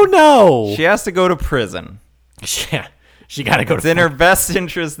 I don't know. She has to go to prison. Yeah. She got to go It's to in her best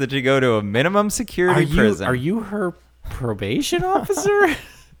interest that she go to a minimum security prison. Are you her probation officer?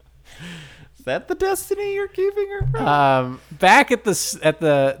 Is that the destiny you're keeping her from? Back at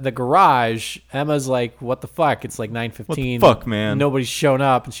the garage, Emma's like, "What the fuck?" It's like 9:15. What the fuck, man? Nobody's shown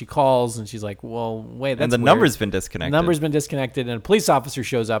up, and she calls, and she's like, "Well, wait, that's and the weird. number's been disconnected. Number's been disconnected, and a police officer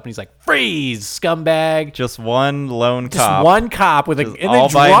shows up, and he's like, "Freeze, scumbag!" Just one lone Just cop. one cop with Just all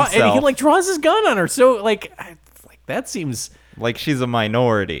by and he himself. like draws his gun on her. So like that seems. Like she's a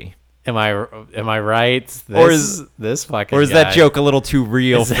minority. Am I right? This fucking or is guy. that joke a little too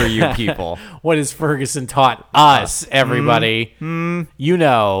real for you people? What has Ferguson taught us, everybody? You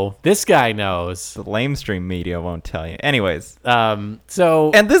know, this guy knows. The lamestream media won't tell you. Anyways,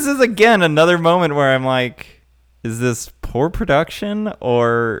 so and this is again another moment where I'm like, is this poor production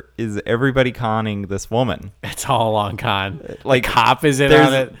or is everybody conning this woman? It's all on con. Like, the cop is in there's-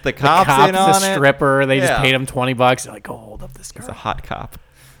 on it. the cop's in on the it. stripper. They just Yeah. paid him $20. They're like, go hold up this girl. It's a hot cop.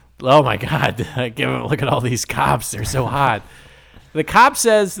 Oh my God. Look at all these cops. They're so hot. The cop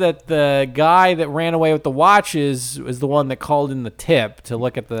says that the guy that ran away with the watches was the one that called in the tip to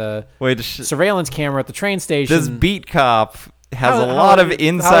look at the surveillance camera at the train station. This beat cop has How- a lot how- of how is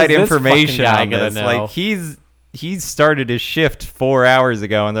inside this information fucking guy on gonna this. know? Like he started his shift 4 hours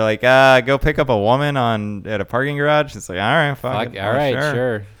ago, and they're like, go pick up a woman at a parking garage. It's like, all right, fuck it. All right,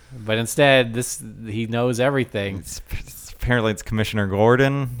 sure. But instead, he knows everything. Apparently, it's Commissioner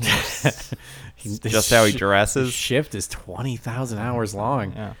Gordon. It's just how he dresses. His shift is 20,000 hours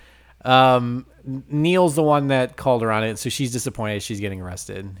long. Yeah. Neil's the one that called her on it, so she's disappointed she's getting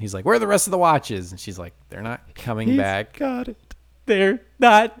arrested. He's like, where are the rest of the watches? And she's like, they're not coming back. Got it. They're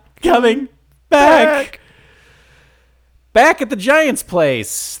not coming back. Back at the Giant's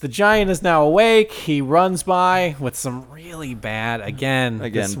place. The Giant is now awake. He runs by with some really bad,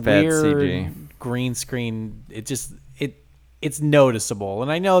 this bad weird CG. green screen. It's noticeable.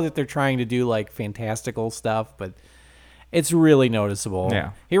 And I know that they're trying to do like fantastical stuff, but it's really noticeable.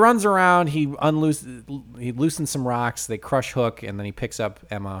 Yeah. He runs around. He loosens some rocks. They crush Hook, and then he picks up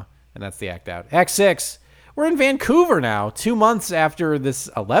Emma, and that's the act out. Act 6. We're in Vancouver now, 2 months after this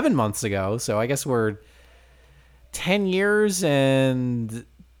 11 months ago. So I guess we're 10 years and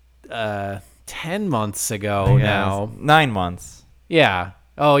 10 months ago now. 9 months. Yeah.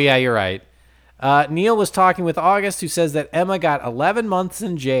 Oh, yeah, you're right. Neil was talking with August, who says that Emma got 11 months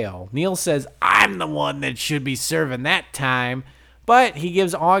in jail. Neil says, I'm the one that should be serving that time. But he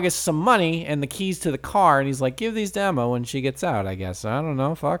gives August some money and the keys to the car, and he's like, give these to Emma when she gets out, I guess. I don't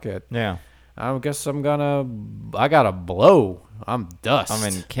know. Fuck it. Yeah. I guess I gotta blow. I'm dust. I'm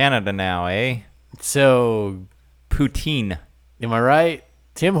in Canada now, eh? So, poutine. Am I right?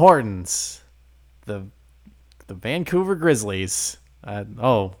 Tim Hortons, the Vancouver Grizzlies.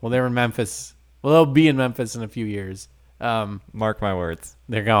 They're in Memphis. Well, they'll be in Memphis in a few years. Mark my words.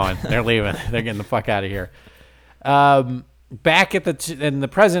 They're going. They're leaving. They're getting the fuck out of here. Back at the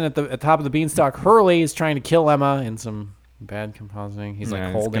president at the top of the beanstalk, Hurley is trying to kill Emma in some bad compositing. He's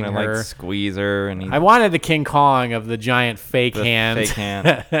like holding he's gonna, her, like, squeeze her, and I wanted the King Kong of the giant fake the hand. fake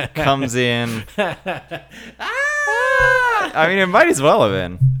hand comes in. I mean, it might as well have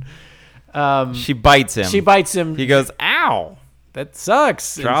been. She bites him. He goes, "Ow!" That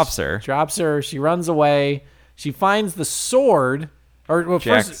sucks. Drops her. Drops her. She runs away. She finds the sword.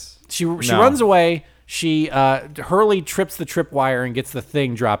 First, she runs away. She Hurley trips the tripwire and gets the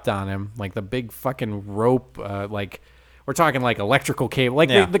thing dropped on him, like the big fucking rope. Like we're talking like electrical cable, like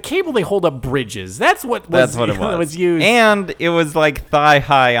the cable they hold up bridges. That's what it was. Was used, and it was like thigh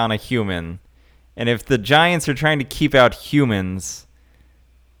high on a human. And if the giants are trying to keep out humans,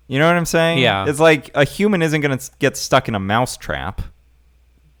 you know what I'm saying? Yeah. It's like a human isn't going to get stuck in a mouse trap.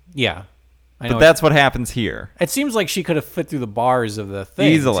 Yeah. But that's what happens here. It seems like she could have fit through the bars of the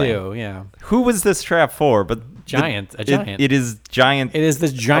thing easily. too. Yeah. Who was this trap for? But a giant. It is giant. It is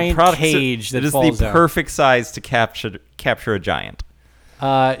this giant cage that falls It is the out. perfect size to capture a giant.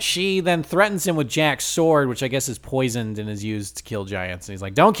 She then threatens him with Jack's sword, which I guess is poisoned and is used to kill giants. And he's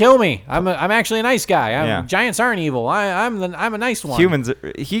like, "Don't kill me. I'm actually a nice guy. Giants aren't evil. I'm a nice one." Humans.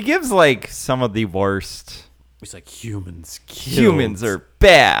 He gives like some of the worst. He's like, humans are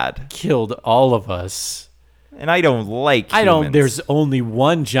bad. Killed all of us. And I don't like humans. There's only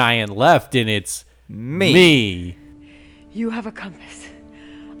one giant left, and it's me. You have a compass.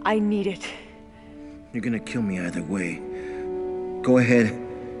 I need it. You're gonna kill me either way. Go ahead.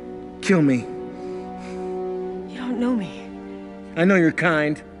 Kill me. You don't know me. I know you're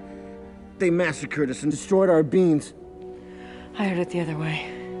kind. They massacred us and destroyed our beans. I heard it the other way.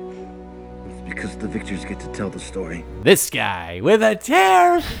 It's Because the victors get to tell the story. This guy with a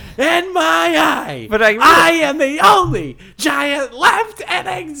tear in my eye. But I am the only giant left in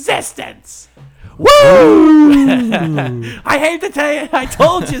existence. Woo! I hate to tell you, I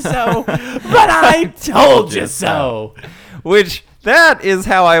told you so, but I told you so. Which, that is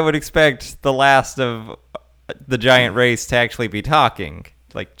how I would expect the last of the giant race to actually be talking.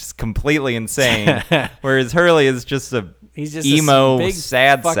 Like, just completely insane. Whereas Hurley is just He's just emo, a big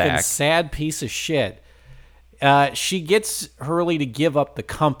sad fucking sack. sad piece of shit. She gets Hurley to give up the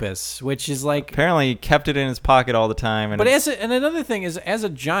compass, which is like... Apparently he kept it in his pocket all the time. And another thing is, as a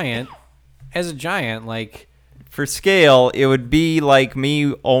giant, like... For scale, it would be like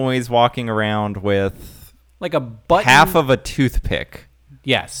me always walking around with... Like a button... half of a toothpick.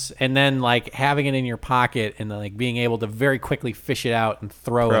 Yes, and then like having it in your pocket and like being able to very quickly fish it out and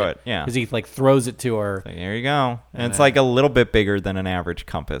throw it. Yeah. Because he like throws it to her. So there you go. And it's like a little bit bigger than an average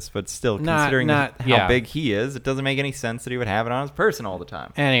compass, but still, considering how big he is, it doesn't make any sense that he would have it on his person all the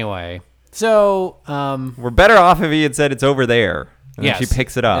time. Anyway, so we're better off if he had said it's over there. And yes, then she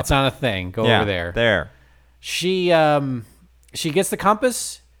picks it up. It's on a thing. Go over there. There. She gets the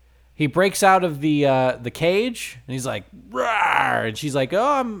compass. He breaks out of the cage and he's like, "Rawr!" And she's like, "Oh,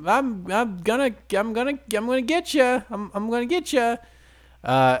 I'm gonna get you. I'm gonna get you."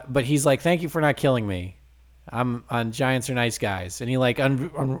 But he's like, "Thank you for not killing me. I'm on Giants Are Nice Guys." And he like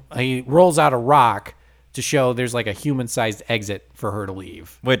he rolls out a rock to show there's like a human-sized exit for her to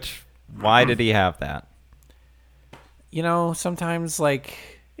leave. Which, why did he have that? You know, sometimes like,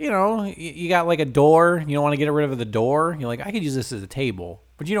 you know, you got like a door. You don't want to get rid of the door. You're like, I could use this as a table.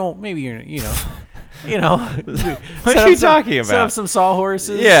 But you don't. Maybe what are you talking about? Set up some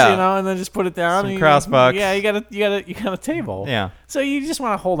sawhorses, yeah, and then just put it down. Some crossbucks. Yeah, you got a table. Yeah. So you just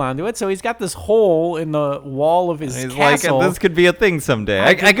want to hold on to it. So he's got this hole in the wall of his castle. Like, this could be a thing someday.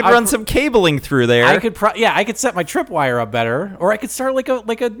 I could run some cabling through there. I could set my tripwire up better, or I could start like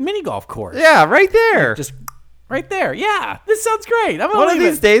a mini golf course. Yeah, right there. Just right there. Yeah, this sounds great. One of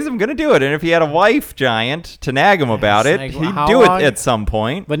these days, I'm going to do it. And if he had a wife giant to nag him about it, like, he'd do it at some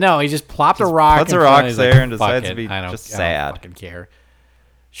point. But no, he just plopped a rock. Puts a rock there and decides to be just sad. I don't fucking care.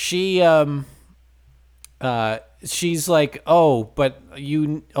 She, she's like, "Oh, but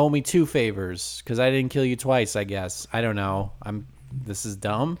you owe me 2 favors because I didn't kill you twice, I guess. I don't know. This is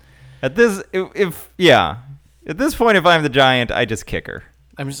dumb." At this point, if I'm the giant, I just kick her.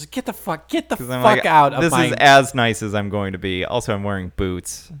 I'm just get the fuck like, out of this my... is as nice as I'm going to be. Also, I'm wearing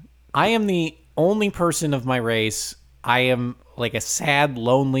boots. I am the only person of my race. I am like a sad,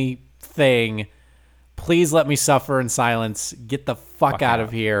 lonely thing. Please let me suffer in silence. Get the fuck out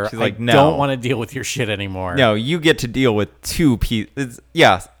of here. She's like, no. I don't want to deal with your shit anymore. No, you get to deal with 2 pieces.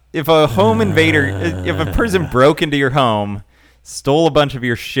 Yeah, if a home invader, if a person broke into your home, stole a bunch of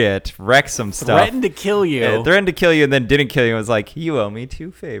your shit, wrecked some stuff, threatened to kill you, and then didn't kill you, and was like, you owe me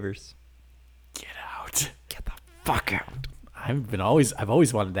 2 favors. Get out. Get the fuck out. I've always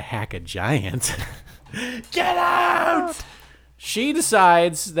wanted to hack a giant. Get out. She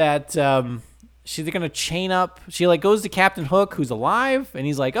decides that she's gonna chain up. She like goes to Captain Hook, who's alive, and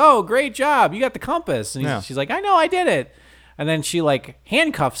he's like, "Oh, great job, you got the compass." And she's like, "I know, I did it." And then she like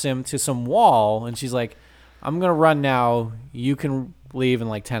handcuffs him to some wall, and she's like, "I'm gonna run now. You can leave in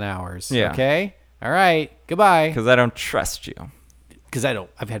like 10 hours. Yeah. Okay? All right. Goodbye." Because I don't trust you. Because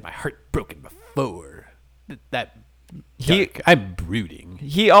I've had my heart broken before. I'm brooding.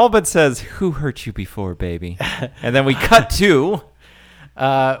 He all but says, "Who hurt you before, baby?" And then we cut to...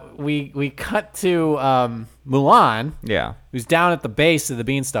 we cut to Mulan. Yeah. Who's down at the base of the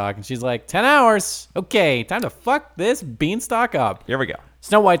beanstalk, and she's like, 10 hours. Okay, time to fuck this beanstalk up. Here we go.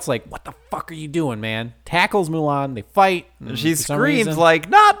 Snow White's like, "What the fuck are you doing, man?" Tackles Mulan. They fight. She screams like,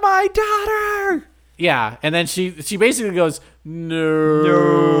 "Not my daughter!" Yeah, and then she basically goes,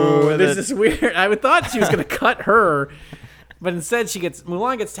 "No." This is weird. I thought she was gonna cut her, but instead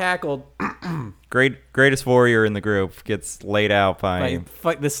Mulan gets tackled. Greatest warrior in the group gets laid out by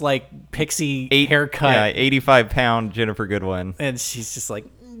this like pixie haircut. Yeah, 85-pound Jennifer Goodwin, and she's just like,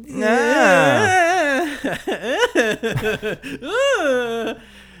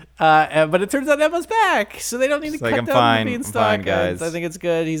 but it turns out Emma's back, so they don't need to cut down the beanstalk. I'm fine, guys. I think it's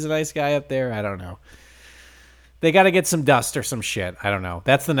good. He's a nice guy up there. I don't know. They got to get some dust or some shit. I don't know.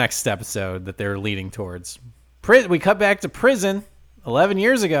 That's the next episode that they're leading towards. We cut back to prison 11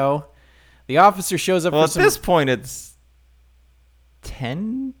 years ago. The officer shows up. Well, at this point, it's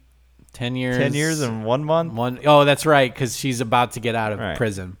 10 years. 10 years and 1 month. Oh, that's right, because she's about to get out of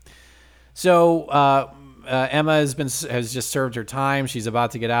prison. So Emma has just served her time. She's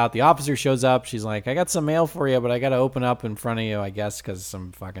about to get out. The officer shows up. She's like, I got some mail for you, but I got to open up in front of you, I guess, because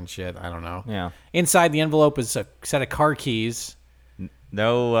some fucking shit. I don't know. Yeah. Inside the envelope is a set of car keys.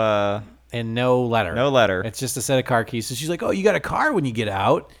 No. And no letter. No letter. It's just a set of car keys. So she's like, oh, you got a car when you get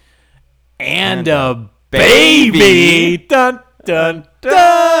out. And a baby. Dun, dun,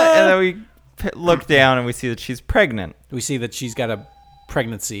 dun. And then we look down and we see that she's pregnant. We see that she's got a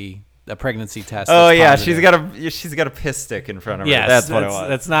pregnancy test. Oh that's yeah, positive. she's got a piss stick in front of her. Yes, that's what it was.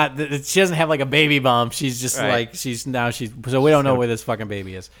 That's not. She doesn't have like a baby bump. She's just Right. So we don't know where this fucking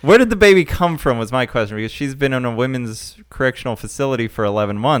baby is. Where did the baby come from was my question, because she's been in a women's correctional facility for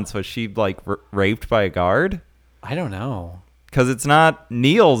 11 months. Was she like raped by a guard? I don't know. Because it's not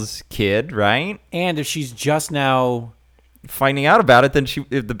Neil's kid, right? And if she's just now finding out about it, then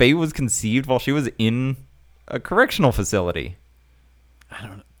if the baby was conceived while she was in a correctional facility. I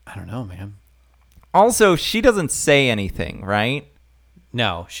don't know, man. Also, she doesn't say anything, right?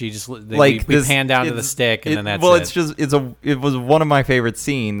 No, she just we pan down to the stick, and then that's it. It was one of my favorite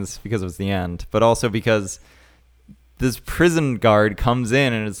scenes because it was the end, but also because this prison guard comes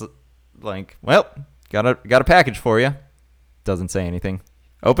in and is like, "Well, got a package for you." Doesn't say anything.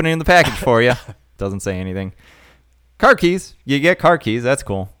 Opening the package for you. Doesn't say anything. Car keys. You get car keys. That's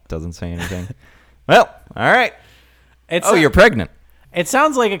cool. Doesn't say anything. Well, all right. You're pregnant. It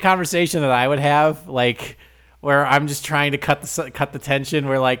sounds like a conversation that I would have, like, where I'm just trying to cut the tension,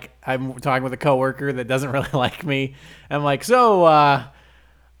 where, like, I'm talking with a coworker that doesn't really like me. I'm like, so,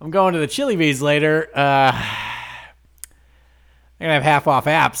 I'm going to the Chili Bees later. I'm going to have half-off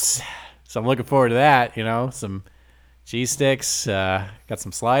apps, so I'm looking forward to that, you know, some cheese sticks, got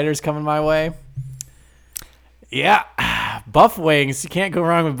some sliders coming my way. Yeah, buff wings. You can't go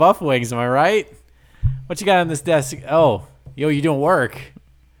wrong with buff wings, am I right? What you got on this desk? Oh, yo, you doing work?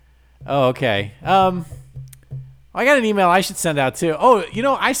 Oh, okay. I got an email I should send out too. Oh, you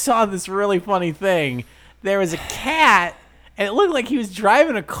know, I saw this really funny thing. There was a cat, and it looked like he was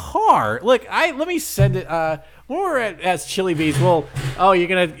driving a car. Look, let me send it. When we're at Chili Bees, I'll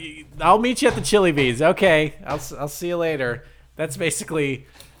meet you at the Chili Bees. Okay, I'll see you later. That's basically.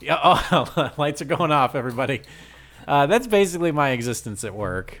 Oh, lights are going off, everybody. That's basically my existence at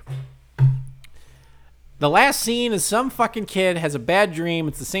work. The last scene is some fucking kid has a bad dream.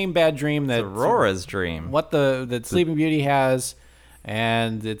 It's the same bad dream that Aurora's dream. What that Sleeping Beauty has,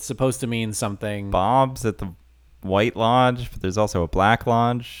 and it's supposed to mean something. Bob's at the White Lodge, but there's also a Black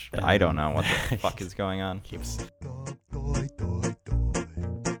Lodge. I don't know what the fuck is going on.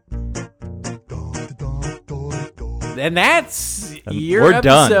 And that's your we're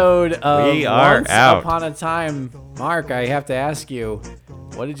episode done. of We are Once out. Upon a Time. Mark, I have to ask you,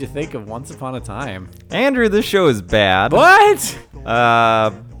 what did you think of Once Upon a Time? Andrew, this show is bad. What?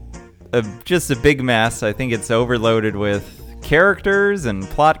 Just a big mess. I think it's overloaded with characters and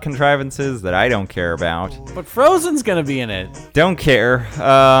plot contrivances that I don't care about. But Frozen's gonna be in it. Don't care.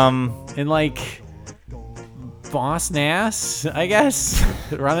 And like Boss Nass, I guess,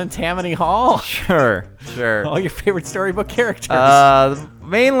 running Tammany Hall. Sure. All your favorite storybook characters.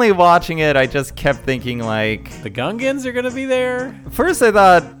 Mainly watching it, I just kept thinking like the Gungans are gonna be there. First, I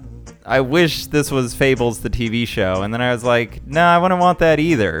thought, I wish this was Fables, the TV show, and then I was like, no, I wouldn't want that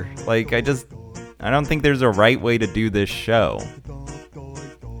either. Like, I don't think there's a right way to do this show.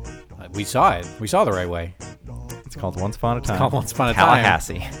 We saw it. We saw the right way. It's called Once Upon a Time. It's called Once Upon a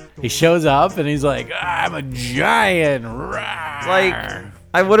Tallahassee. Time. He shows up and he's like, I'm a giant. Rawr. Like,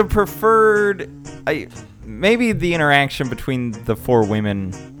 I would have preferred. Maybe the interaction between the four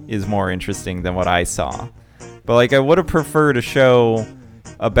women is more interesting than what I saw. But, like, I would have preferred a show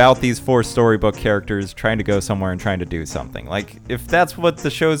about these four storybook characters trying to go somewhere and trying to do something. Like, if that's what the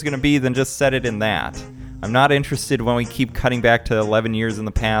show is going to be, then just set it in that. I'm not interested when we keep cutting back to 11 years in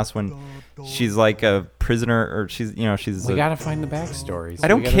the past when she's like a prisoner, or she's. We gotta find the backstories. I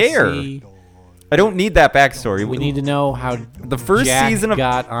don't care. I don't need that backstory. We need to know how the first Jack season of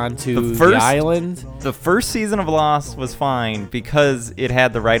got onto the island. The first season of Lost was fine because it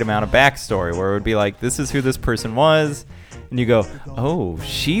had the right amount of backstory, where it would be like, this is who this person was, and you go, oh,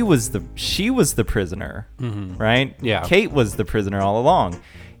 she was the prisoner, right? Yeah. Kate was the prisoner all along.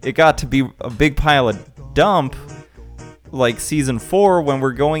 It got to be a big pile of dump, like season 4, when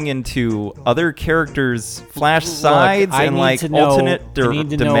we're going into other characters' flash sides and like alternate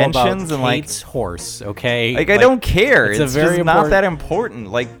dimensions and like Kate's horse. Okay, like I don't care. It's very just not that important.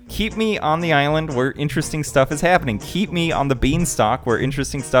 Like, keep me on the island where interesting stuff is happening. Keep me on the beanstalk where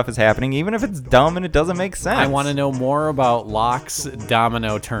interesting stuff is happening, even if it's dumb and it doesn't make sense. I want to know more about Locke's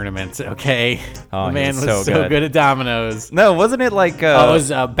domino tournament. Okay, oh, the man was so good at dominoes. No, wasn't it like? It was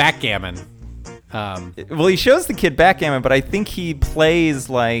backgammon. Well, he shows the kid backgammon, but I think he plays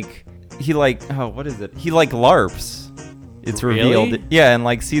what is it? He LARPs. It's revealed. Really? Yeah, in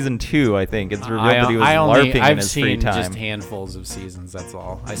like season 2, I think it's revealed that he was LARPing in his free time. I've seen just handfuls of seasons. That's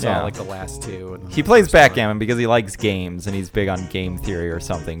all. I saw like the last 2. And he plays backgammon because he likes games and he's big on game theory or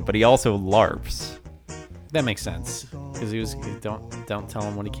something. But he also LARPs. That makes sense because don't tell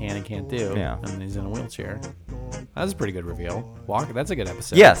him what he can and can't do. Yeah, and he's in a wheelchair. That was a pretty good reveal. Walker, that's a good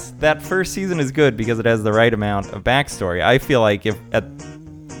episode. Yes, that first season is good because it has the right amount of backstory. I feel like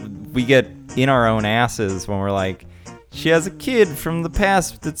we get in our own asses when we're like, she has a kid from the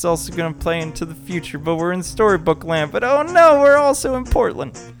past that's also going to play into the future, but we're in storybook land. But oh no, we're also in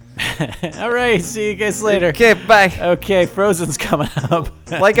Portland. All right, see you guys later. Okay, bye. Okay, Frozen's coming up.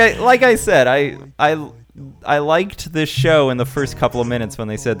 like I said, I liked this show in the first couple of minutes when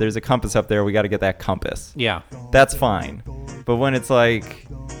they said there's a compass up there, we got to get that compass. Yeah. That's fine. But when it's like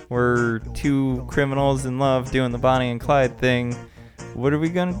we're 2 criminals in love doing the Bonnie and Clyde thing, what are we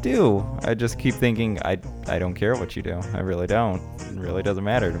going to do? I just keep thinking, I don't care what you do. I really don't. It really doesn't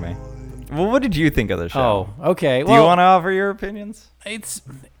matter to me. Well, what did you think of the show? Oh, okay. Do you want to offer your opinions?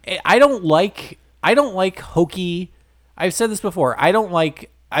 I don't like hokey. I've said this before. I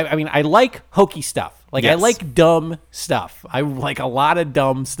like hokey stuff. Like, yes. I like dumb stuff. I like a lot of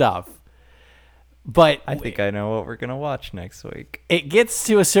dumb stuff. But I think I know what we're going to watch next week. It gets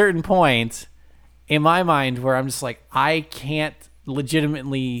to a certain point in my mind where I'm just like, I can't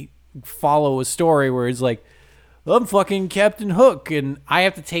legitimately follow a story where it's like, I'm fucking Captain Hook, and I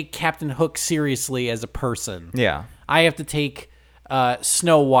have to take Captain Hook seriously as a person. Yeah. I have to take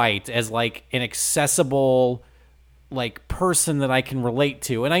Snow White as like an accessible like person that I can relate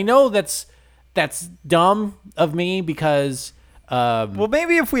to. And I know that's dumb of me because well,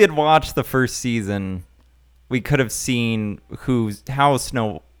 maybe if we had watched the first season, we could have seen how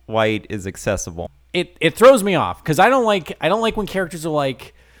Snow White is accessible. It throws me off because I don't like when characters are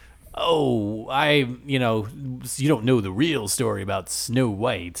like, oh, you don't know the real story about Snow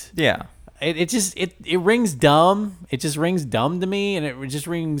White. Yeah. It rings dumb. It just rings dumb to me, and it just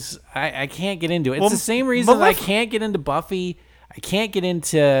rings. I can't get into it. It's the same reason that I can't get into Buffy. I can't get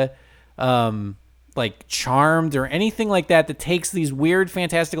into like Charmed or anything like that takes these weird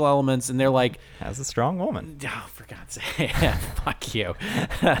fantastical elements and they're like, as a strong woman. Oh, for God's sake. Fuck you.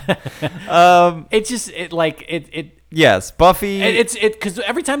 Yes, Buffy. It's because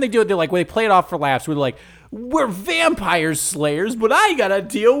every time they do it, they're like, when they play it off for laughs, we're like, we're vampire slayers, but I gotta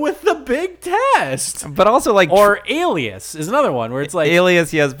deal with the big test. But also like, or Alias is another one where it's like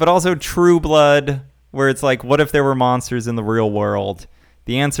Alias, yes, but also True Blood, where it's like, what if there were monsters in the real world?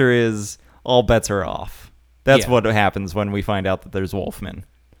 The answer is all bets are off. That's what happens when we find out that there's Wolfman.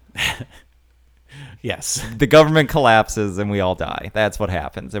 Yes. The government collapses and we all die. That's what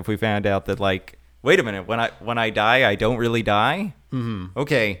happens. If we found out that, like, wait a minute, when I die, I don't really die? Mm-hmm.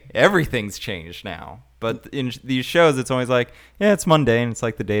 Okay, everything's changed now. But in these shows, it's always like, yeah, it's mundane. It's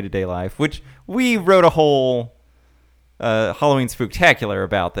like the day-to-day life, which we wrote a whole Halloween Spooktacular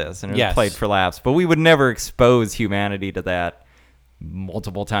about this, and it was played for laughs. But we would never expose humanity to that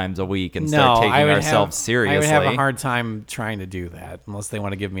multiple times a week and start taking ourselves seriously. I would have a hard time trying to do that unless they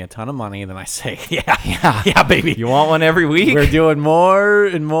want to give me a ton of money. Then I say, yeah, baby. You want one every week? We're doing more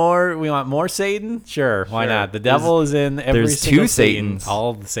and more. We want more Satan? Sure, why not? The devil is in every single Satan.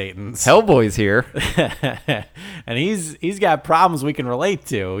 All the Satans. Hellboy's here. And he's got problems we can relate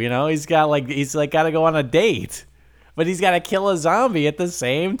to. You know, he's got got to go on a date, but he's got to kill a zombie at the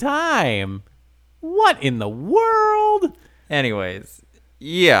same time. What in the world? Anyways,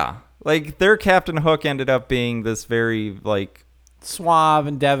 yeah, like their Captain Hook ended up being this very like suave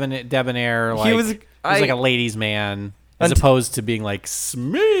and debonair. Like he was like a ladies' man, as opposed to being like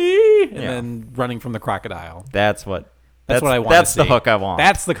Smee and then running from the crocodile. That's what I want. That's the hook I want.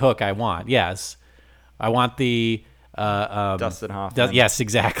 That's the hook I want. Yes, I want the Dustin Hoffman. Yes,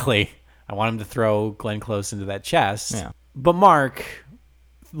 exactly. I want him to throw Glenn Close into that chest. Yeah. But Mark,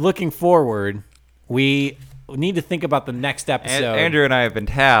 looking forward, we need to think about the next episode. Andrew and I have been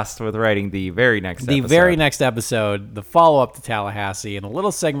tasked with writing the very next episode. The very next episode, the follow-up to Tallahassee, and a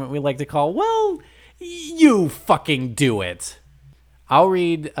little segment we like to call, well, you fucking do it. I'll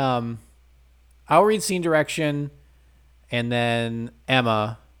read scene direction, and then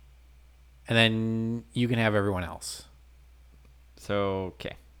Emma, and then you can have everyone else. So,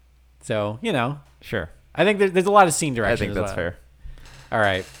 okay. So, Sure. I think there's a lot of scene direction. I think that's fair. All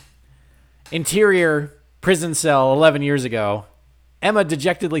right. Interior prison cell 11 years ago. Emma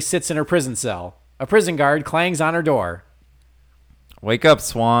dejectedly sits in her prison cell. A prison guard clangs on her door. Wake up,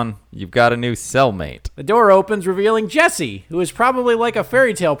 Swan. You've got a new cellmate. The door opens, revealing Jesse, who is probably like a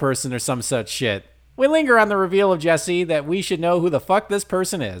fairy tale person or some such shit. We linger on the reveal of Jesse that we should know who the fuck this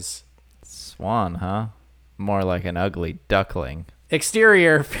person is. Swan, huh? More like an ugly duckling.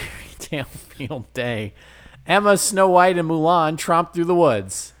 Exterior, fairy tale field day. Emma, Snow White, and Mulan tromp through the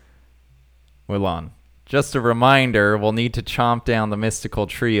woods. Mulan. Just a reminder, we'll need to chomp down the mystical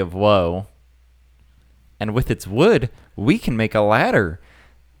tree of woe. And with its wood, we can make a ladder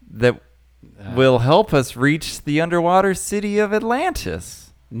that will help us reach the underwater city of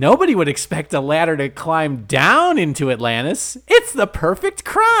Atlantis. Nobody would expect a ladder to climb down into Atlantis. It's the perfect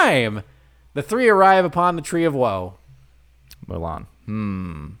crime. The three arrive upon the tree of woe. Mulan.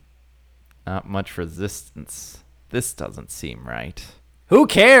 Not much resistance. This doesn't seem right. Who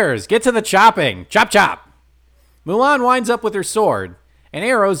cares? Get to the chopping. Chop, chop. Mulan winds up with her sword. An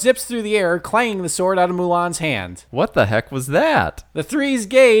arrow zips through the air, clanging the sword out of Mulan's hand. What the heck was that? The three's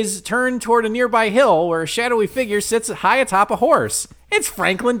gaze turn toward a nearby hill where a shadowy figure sits high atop a horse. It's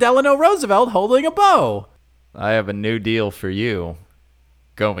Franklin Delano Roosevelt holding a bow. I have a new deal for you.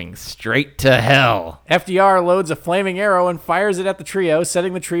 Going straight to hell. FDR loads a flaming arrow and fires it at the trio,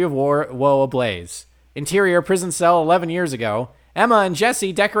 setting the tree of woe ablaze. Interior prison cell 11 years ago. Emma and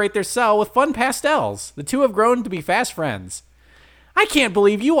Jesse decorate their cell with fun pastels. The two have grown to be fast friends. I can't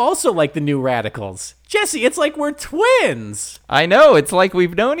believe you also like the New Radicals. Jesse, it's like we're twins. I know, it's like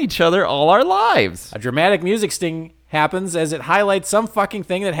we've known each other all our lives. A dramatic music sting happens as it highlights some fucking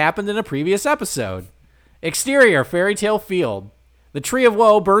thing that happened in a previous episode. Exterior, fairy tale field. The tree of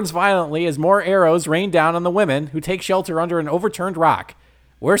woe burns violently as more arrows rain down on the women who take shelter under an overturned rock.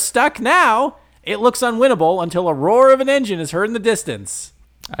 We're stuck now. It looks unwinnable until a roar of an engine is heard in the distance.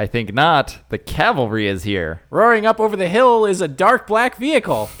 I think not. The cavalry is here. Roaring up over the hill is a dark black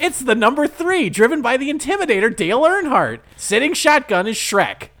vehicle. It's the number 3, driven by the Intimidator Dale Earnhardt. Sitting shotgun is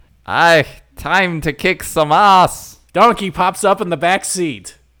Shrek. Time to kick some ass. Donkey pops up in the back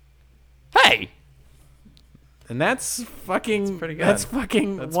seat. Hey! And that's fucking... pretty good. That's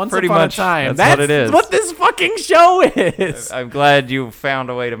fucking That's Once pretty Upon much, a Time. that's what it is. What this fucking show is. I'm glad you found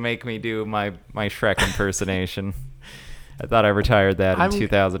a way to make me do my Shrek impersonation. I thought I retired that in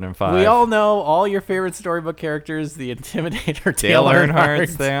 2005. We all know all your favorite storybook characters, the Intimidator, Dale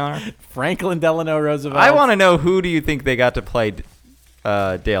Earnhardt, they are. Franklin Delano Roosevelt. I want to know, who do you think they got to play Dale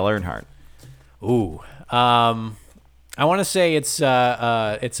Earnhardt? Ooh. I want to say it's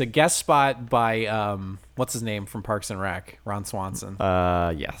a guest spot by what's his name from Parks and Rec, Ron Swanson.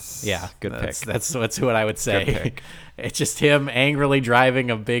 Yes. Yeah, Good pick. That's what I would say. Good pick. It's just him angrily driving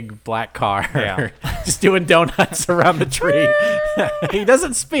a big black car, Yeah. just doing donuts around the tree. He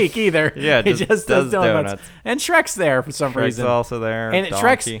doesn't speak either. Yeah, he just does donuts. And Shrek's there for some Shrek's reason. also there. And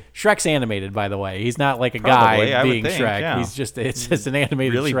Donkey. Shrek's animated, by the way. He's not like a Probably, guy I would being think, Shrek. yeah. It's just an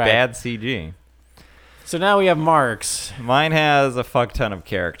animated Really Shrek. bad CG. So now we have Marks. Mine has a fuck ton of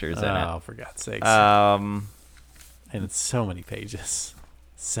characters in it. Oh, for God's sakes. Um, and it's so many pages.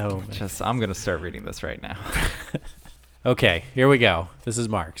 So many. I'm going to start reading this right now. Okay, here we go. This is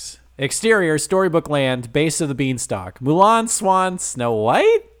Mark's. Exterior, Storybook Land, base of the beanstalk. Mulan, Swan, Snow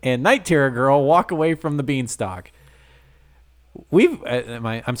White, and Night Terror Girl walk away from the beanstalk.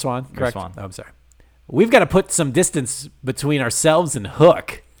 I'm Swan, correct? Swan. Oh, I'm sorry. We've got to put some distance between ourselves and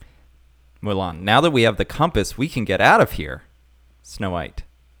Hook. Mulan, now that we have the compass, we can get out of here. Snow White,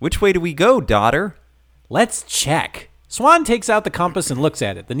 which way do we go, daughter? Let's check. Swan takes out the compass and looks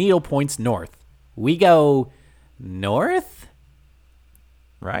at it. The needle points north. We go north?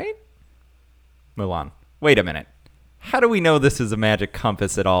 Right? Mulan, wait a minute. How do we know this is a magic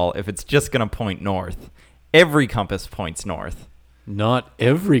compass at all if it's just going to point north? Every compass points north. Not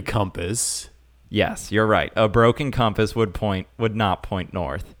every compass. Yes, you're right. A broken compass would not point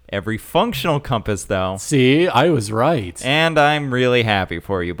north. Every functional compass, though. See, I was right. And I'm really happy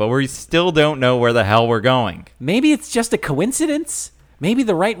for you, but we still don't know where the hell we're going. Maybe it's just a coincidence. Maybe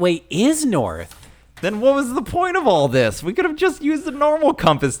the right way is north. Then what was the point of all this? We could have just used a normal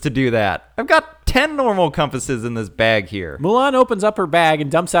compass to do that. I've got 10 normal compasses in this bag here. Mulan opens up her bag and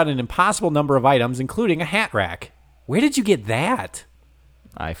dumps out an impossible number of items, including a hat rack. Where did you get that?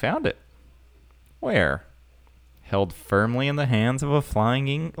 I found it. Where? Held firmly in the hands of a flying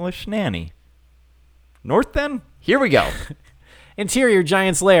English nanny. North, then? Here we go. Interior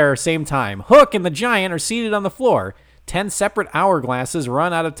Giant's Lair, same time. Hook and the Giant are seated on the floor. 10 separate hourglasses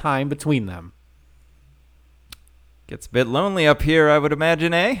run out of time between them. Gets a bit lonely up here, I would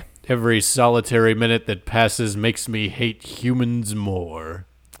imagine, eh? Every solitary minute that passes makes me hate humans more.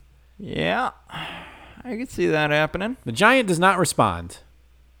 Yeah, I could see that happening. The Giant does not respond.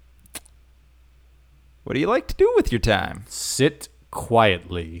 What do you like to do with your time? Sit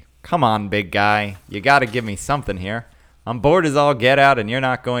quietly. Come on, big guy. You gotta give me something here. I'm bored as all get out, and you're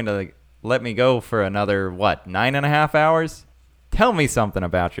not going to let me go for another, 9.5 hours? Tell me something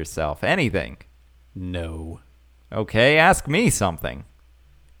about yourself. Anything. No. Okay, ask me something.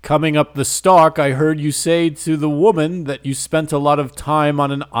 Coming up the stalk, I heard you say to the woman that you spent a lot of time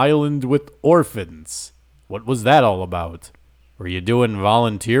on an island with orphans. What was that all about? Were you doing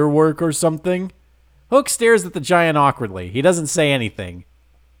volunteer work or something? Hook stares at the giant awkwardly. He doesn't say anything.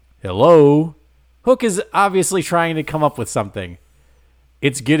 Hello? Hook is obviously trying to come up with something.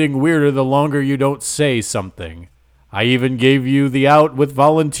 It's getting weirder the longer you don't say something. I even gave you the out with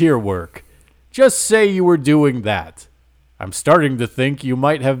volunteer work. Just say you were doing that. I'm starting to think you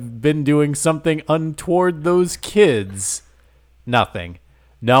might have been doing something untoward those kids. Nothing.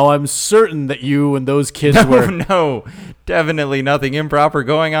 No, I'm certain that you and those kids were... No, definitely nothing improper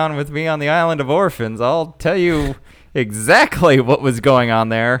going on with me on the island of orphans. I'll tell you exactly what was going on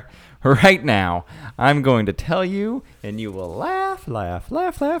there right now. I'm going to tell you, and you will laugh, laugh,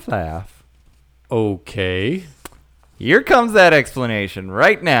 laugh, laugh, laugh. Okay. Here comes that explanation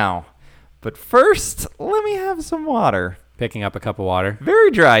right now. But first, let me have some water. Picking up a cup of water. Very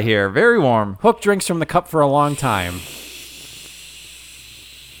dry here, very warm. Hook drinks from the cup for a long time.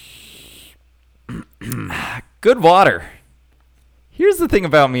 Good water. Here's the thing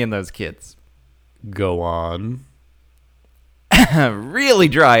about me and those kids. Go on. Really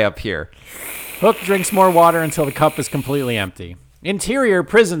dry up here. Hook drinks more water until the cup is completely empty. Interior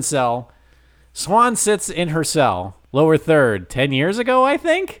prison cell. Swan sits in her cell. Lower third. 10 years ago, I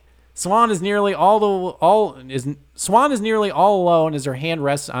think? Swan is nearly all alone as her hand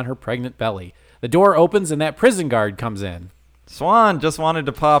rests on her pregnant belly. The door opens and that prison guard comes in. Swan, just wanted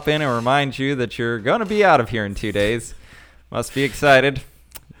to pop in and remind you that you're going to be out of here in 2 days. Must be excited.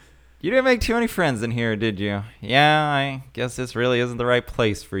 You didn't make too many friends in here, did you? Yeah, I guess this really isn't the right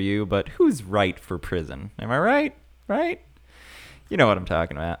place for you, but who's right for prison? Am I right? Right? You know what I'm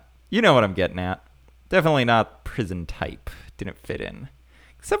talking about. You know what I'm getting at. Definitely not prison type. Didn't fit in.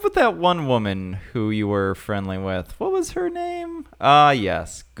 Except with that one woman who you were friendly with. What was her name?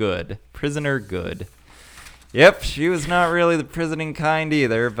 Yes. Good. Prisoner Good. Yep, she was not really the prisoning kind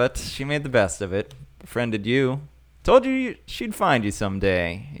either, but she made the best of it. Befriended you. Told you she'd find you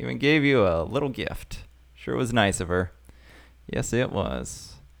someday. Even gave you a little gift. Sure was nice of her. Yes, it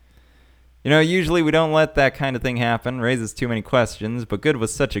was. You know, usually we don't let that kind of thing happen. Raises too many questions, but Good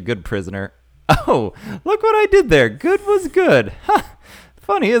was such a good prisoner. Oh, look what I did there. Good was good. Ha!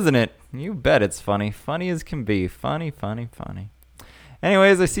 Funny, isn't it? You bet it's funny. Funny as can be. Funny, funny, funny.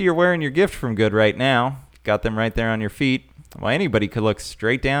 Anyways, I see you're wearing your gift from Good right now. Got them right there on your feet. Why, anybody could look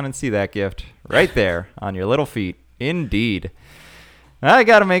straight down and see that gift. Right there on your little feet. Indeed. I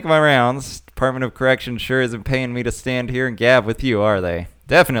gotta make my rounds. Department of Corrections sure isn't paying me to stand here and gab with you, are they?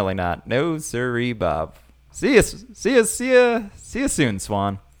 Definitely not. No sirree, Bob. See you soon,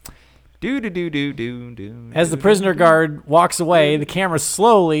 Swan. As the prisoner guard walks away, the camera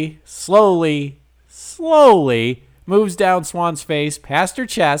slowly moves down Swan's face, past her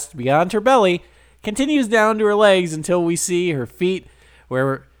chest, beyond her belly, continues down to her legs until we see her feet,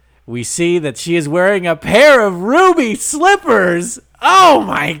 where we see that she is wearing a pair of ruby slippers. Oh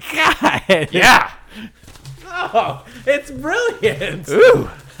my God. Yeah. Oh, it's brilliant. Ooh.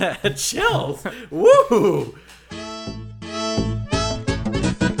 Chills. Woo.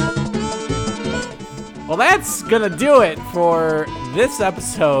 Well, that's going to do it for this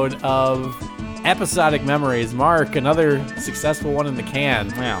episode of Episodic Memories. Mark, another successful one in the can.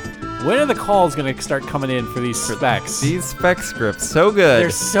 Wow. When are the calls going to start coming in for these specs? These spec scripts, so good. They're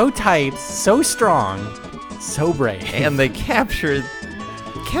so tight, so strong, so brave. And they capture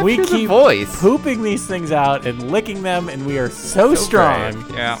we the keep voice. Pooping these things out and licking them, and we are so strong.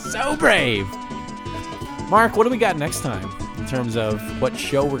 Brave. Yeah. So brave. Mark, what do we got next time in terms of what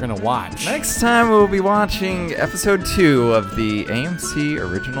show we're going to watch? Next time we'll be watching episode 2 of the AMC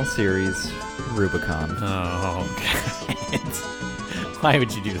original series, Rubicon. Oh, God. Why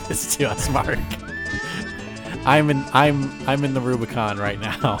would you do this to us, Mark? I'm in the Rubicon right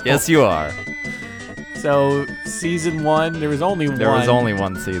now. Yes, you are. So, season 1, there was only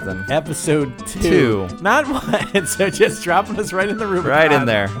one season. Episode 2. Not one. So just dropping us right in the Rubicon. Right in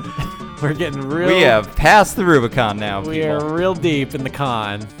there. We're getting real... We have passed the Rubicon now, We are real deep in the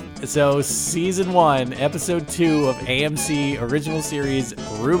con. So, season 1, episode 2 of AMC original series,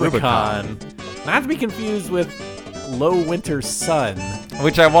 Rubicon. Not to be confused with Low Winter Sun.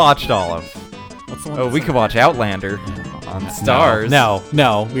 Which I watched all of. What's the one? Oh, we could watch Outlander on Stars.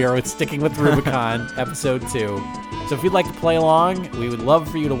 No. We are sticking with Rubicon, episode 2. So if you'd like to play along, we would love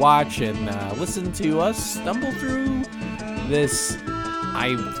for you to watch and listen to us stumble through this.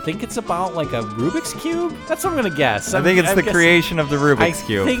 I think it's about like a Rubik's Cube. That's what I'm gonna guess. I think it's the creation of the Rubik's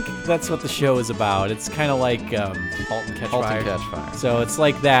Cube. I think that's what the show is about. It's kind of like *Halt and Catch Halt Fire*. and Catch Fire. So it's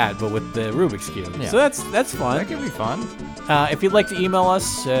like that, but with the Rubik's Cube. Yeah. So that's fun. That could be fun. If you'd like to email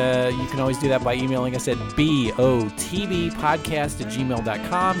us, you can always do that by emailing us at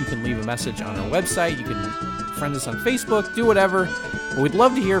botbpodcast@gmail.com. You can leave a message on our website. You can friend us on Facebook. Do whatever. But we'd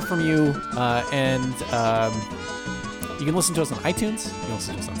love to hear from you. And you can listen to us on iTunes. You can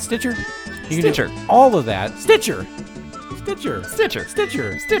listen to us on Stitcher. You can do all of that. Stitcher.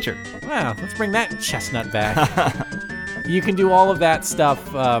 Wow, let's bring that chestnut back. You can do all of that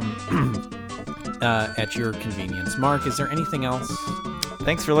stuff at your convenience. Mark, is there anything else?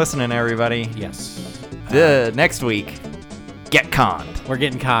 Thanks for listening, everybody. Yes. Next week, get conned. We're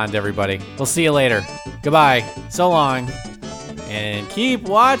getting conned, everybody. We'll see you later. Goodbye. So long. And keep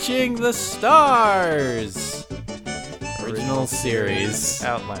watching the stars. Original series.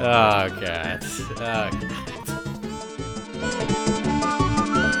 Outland. Oh, God. Oh, God.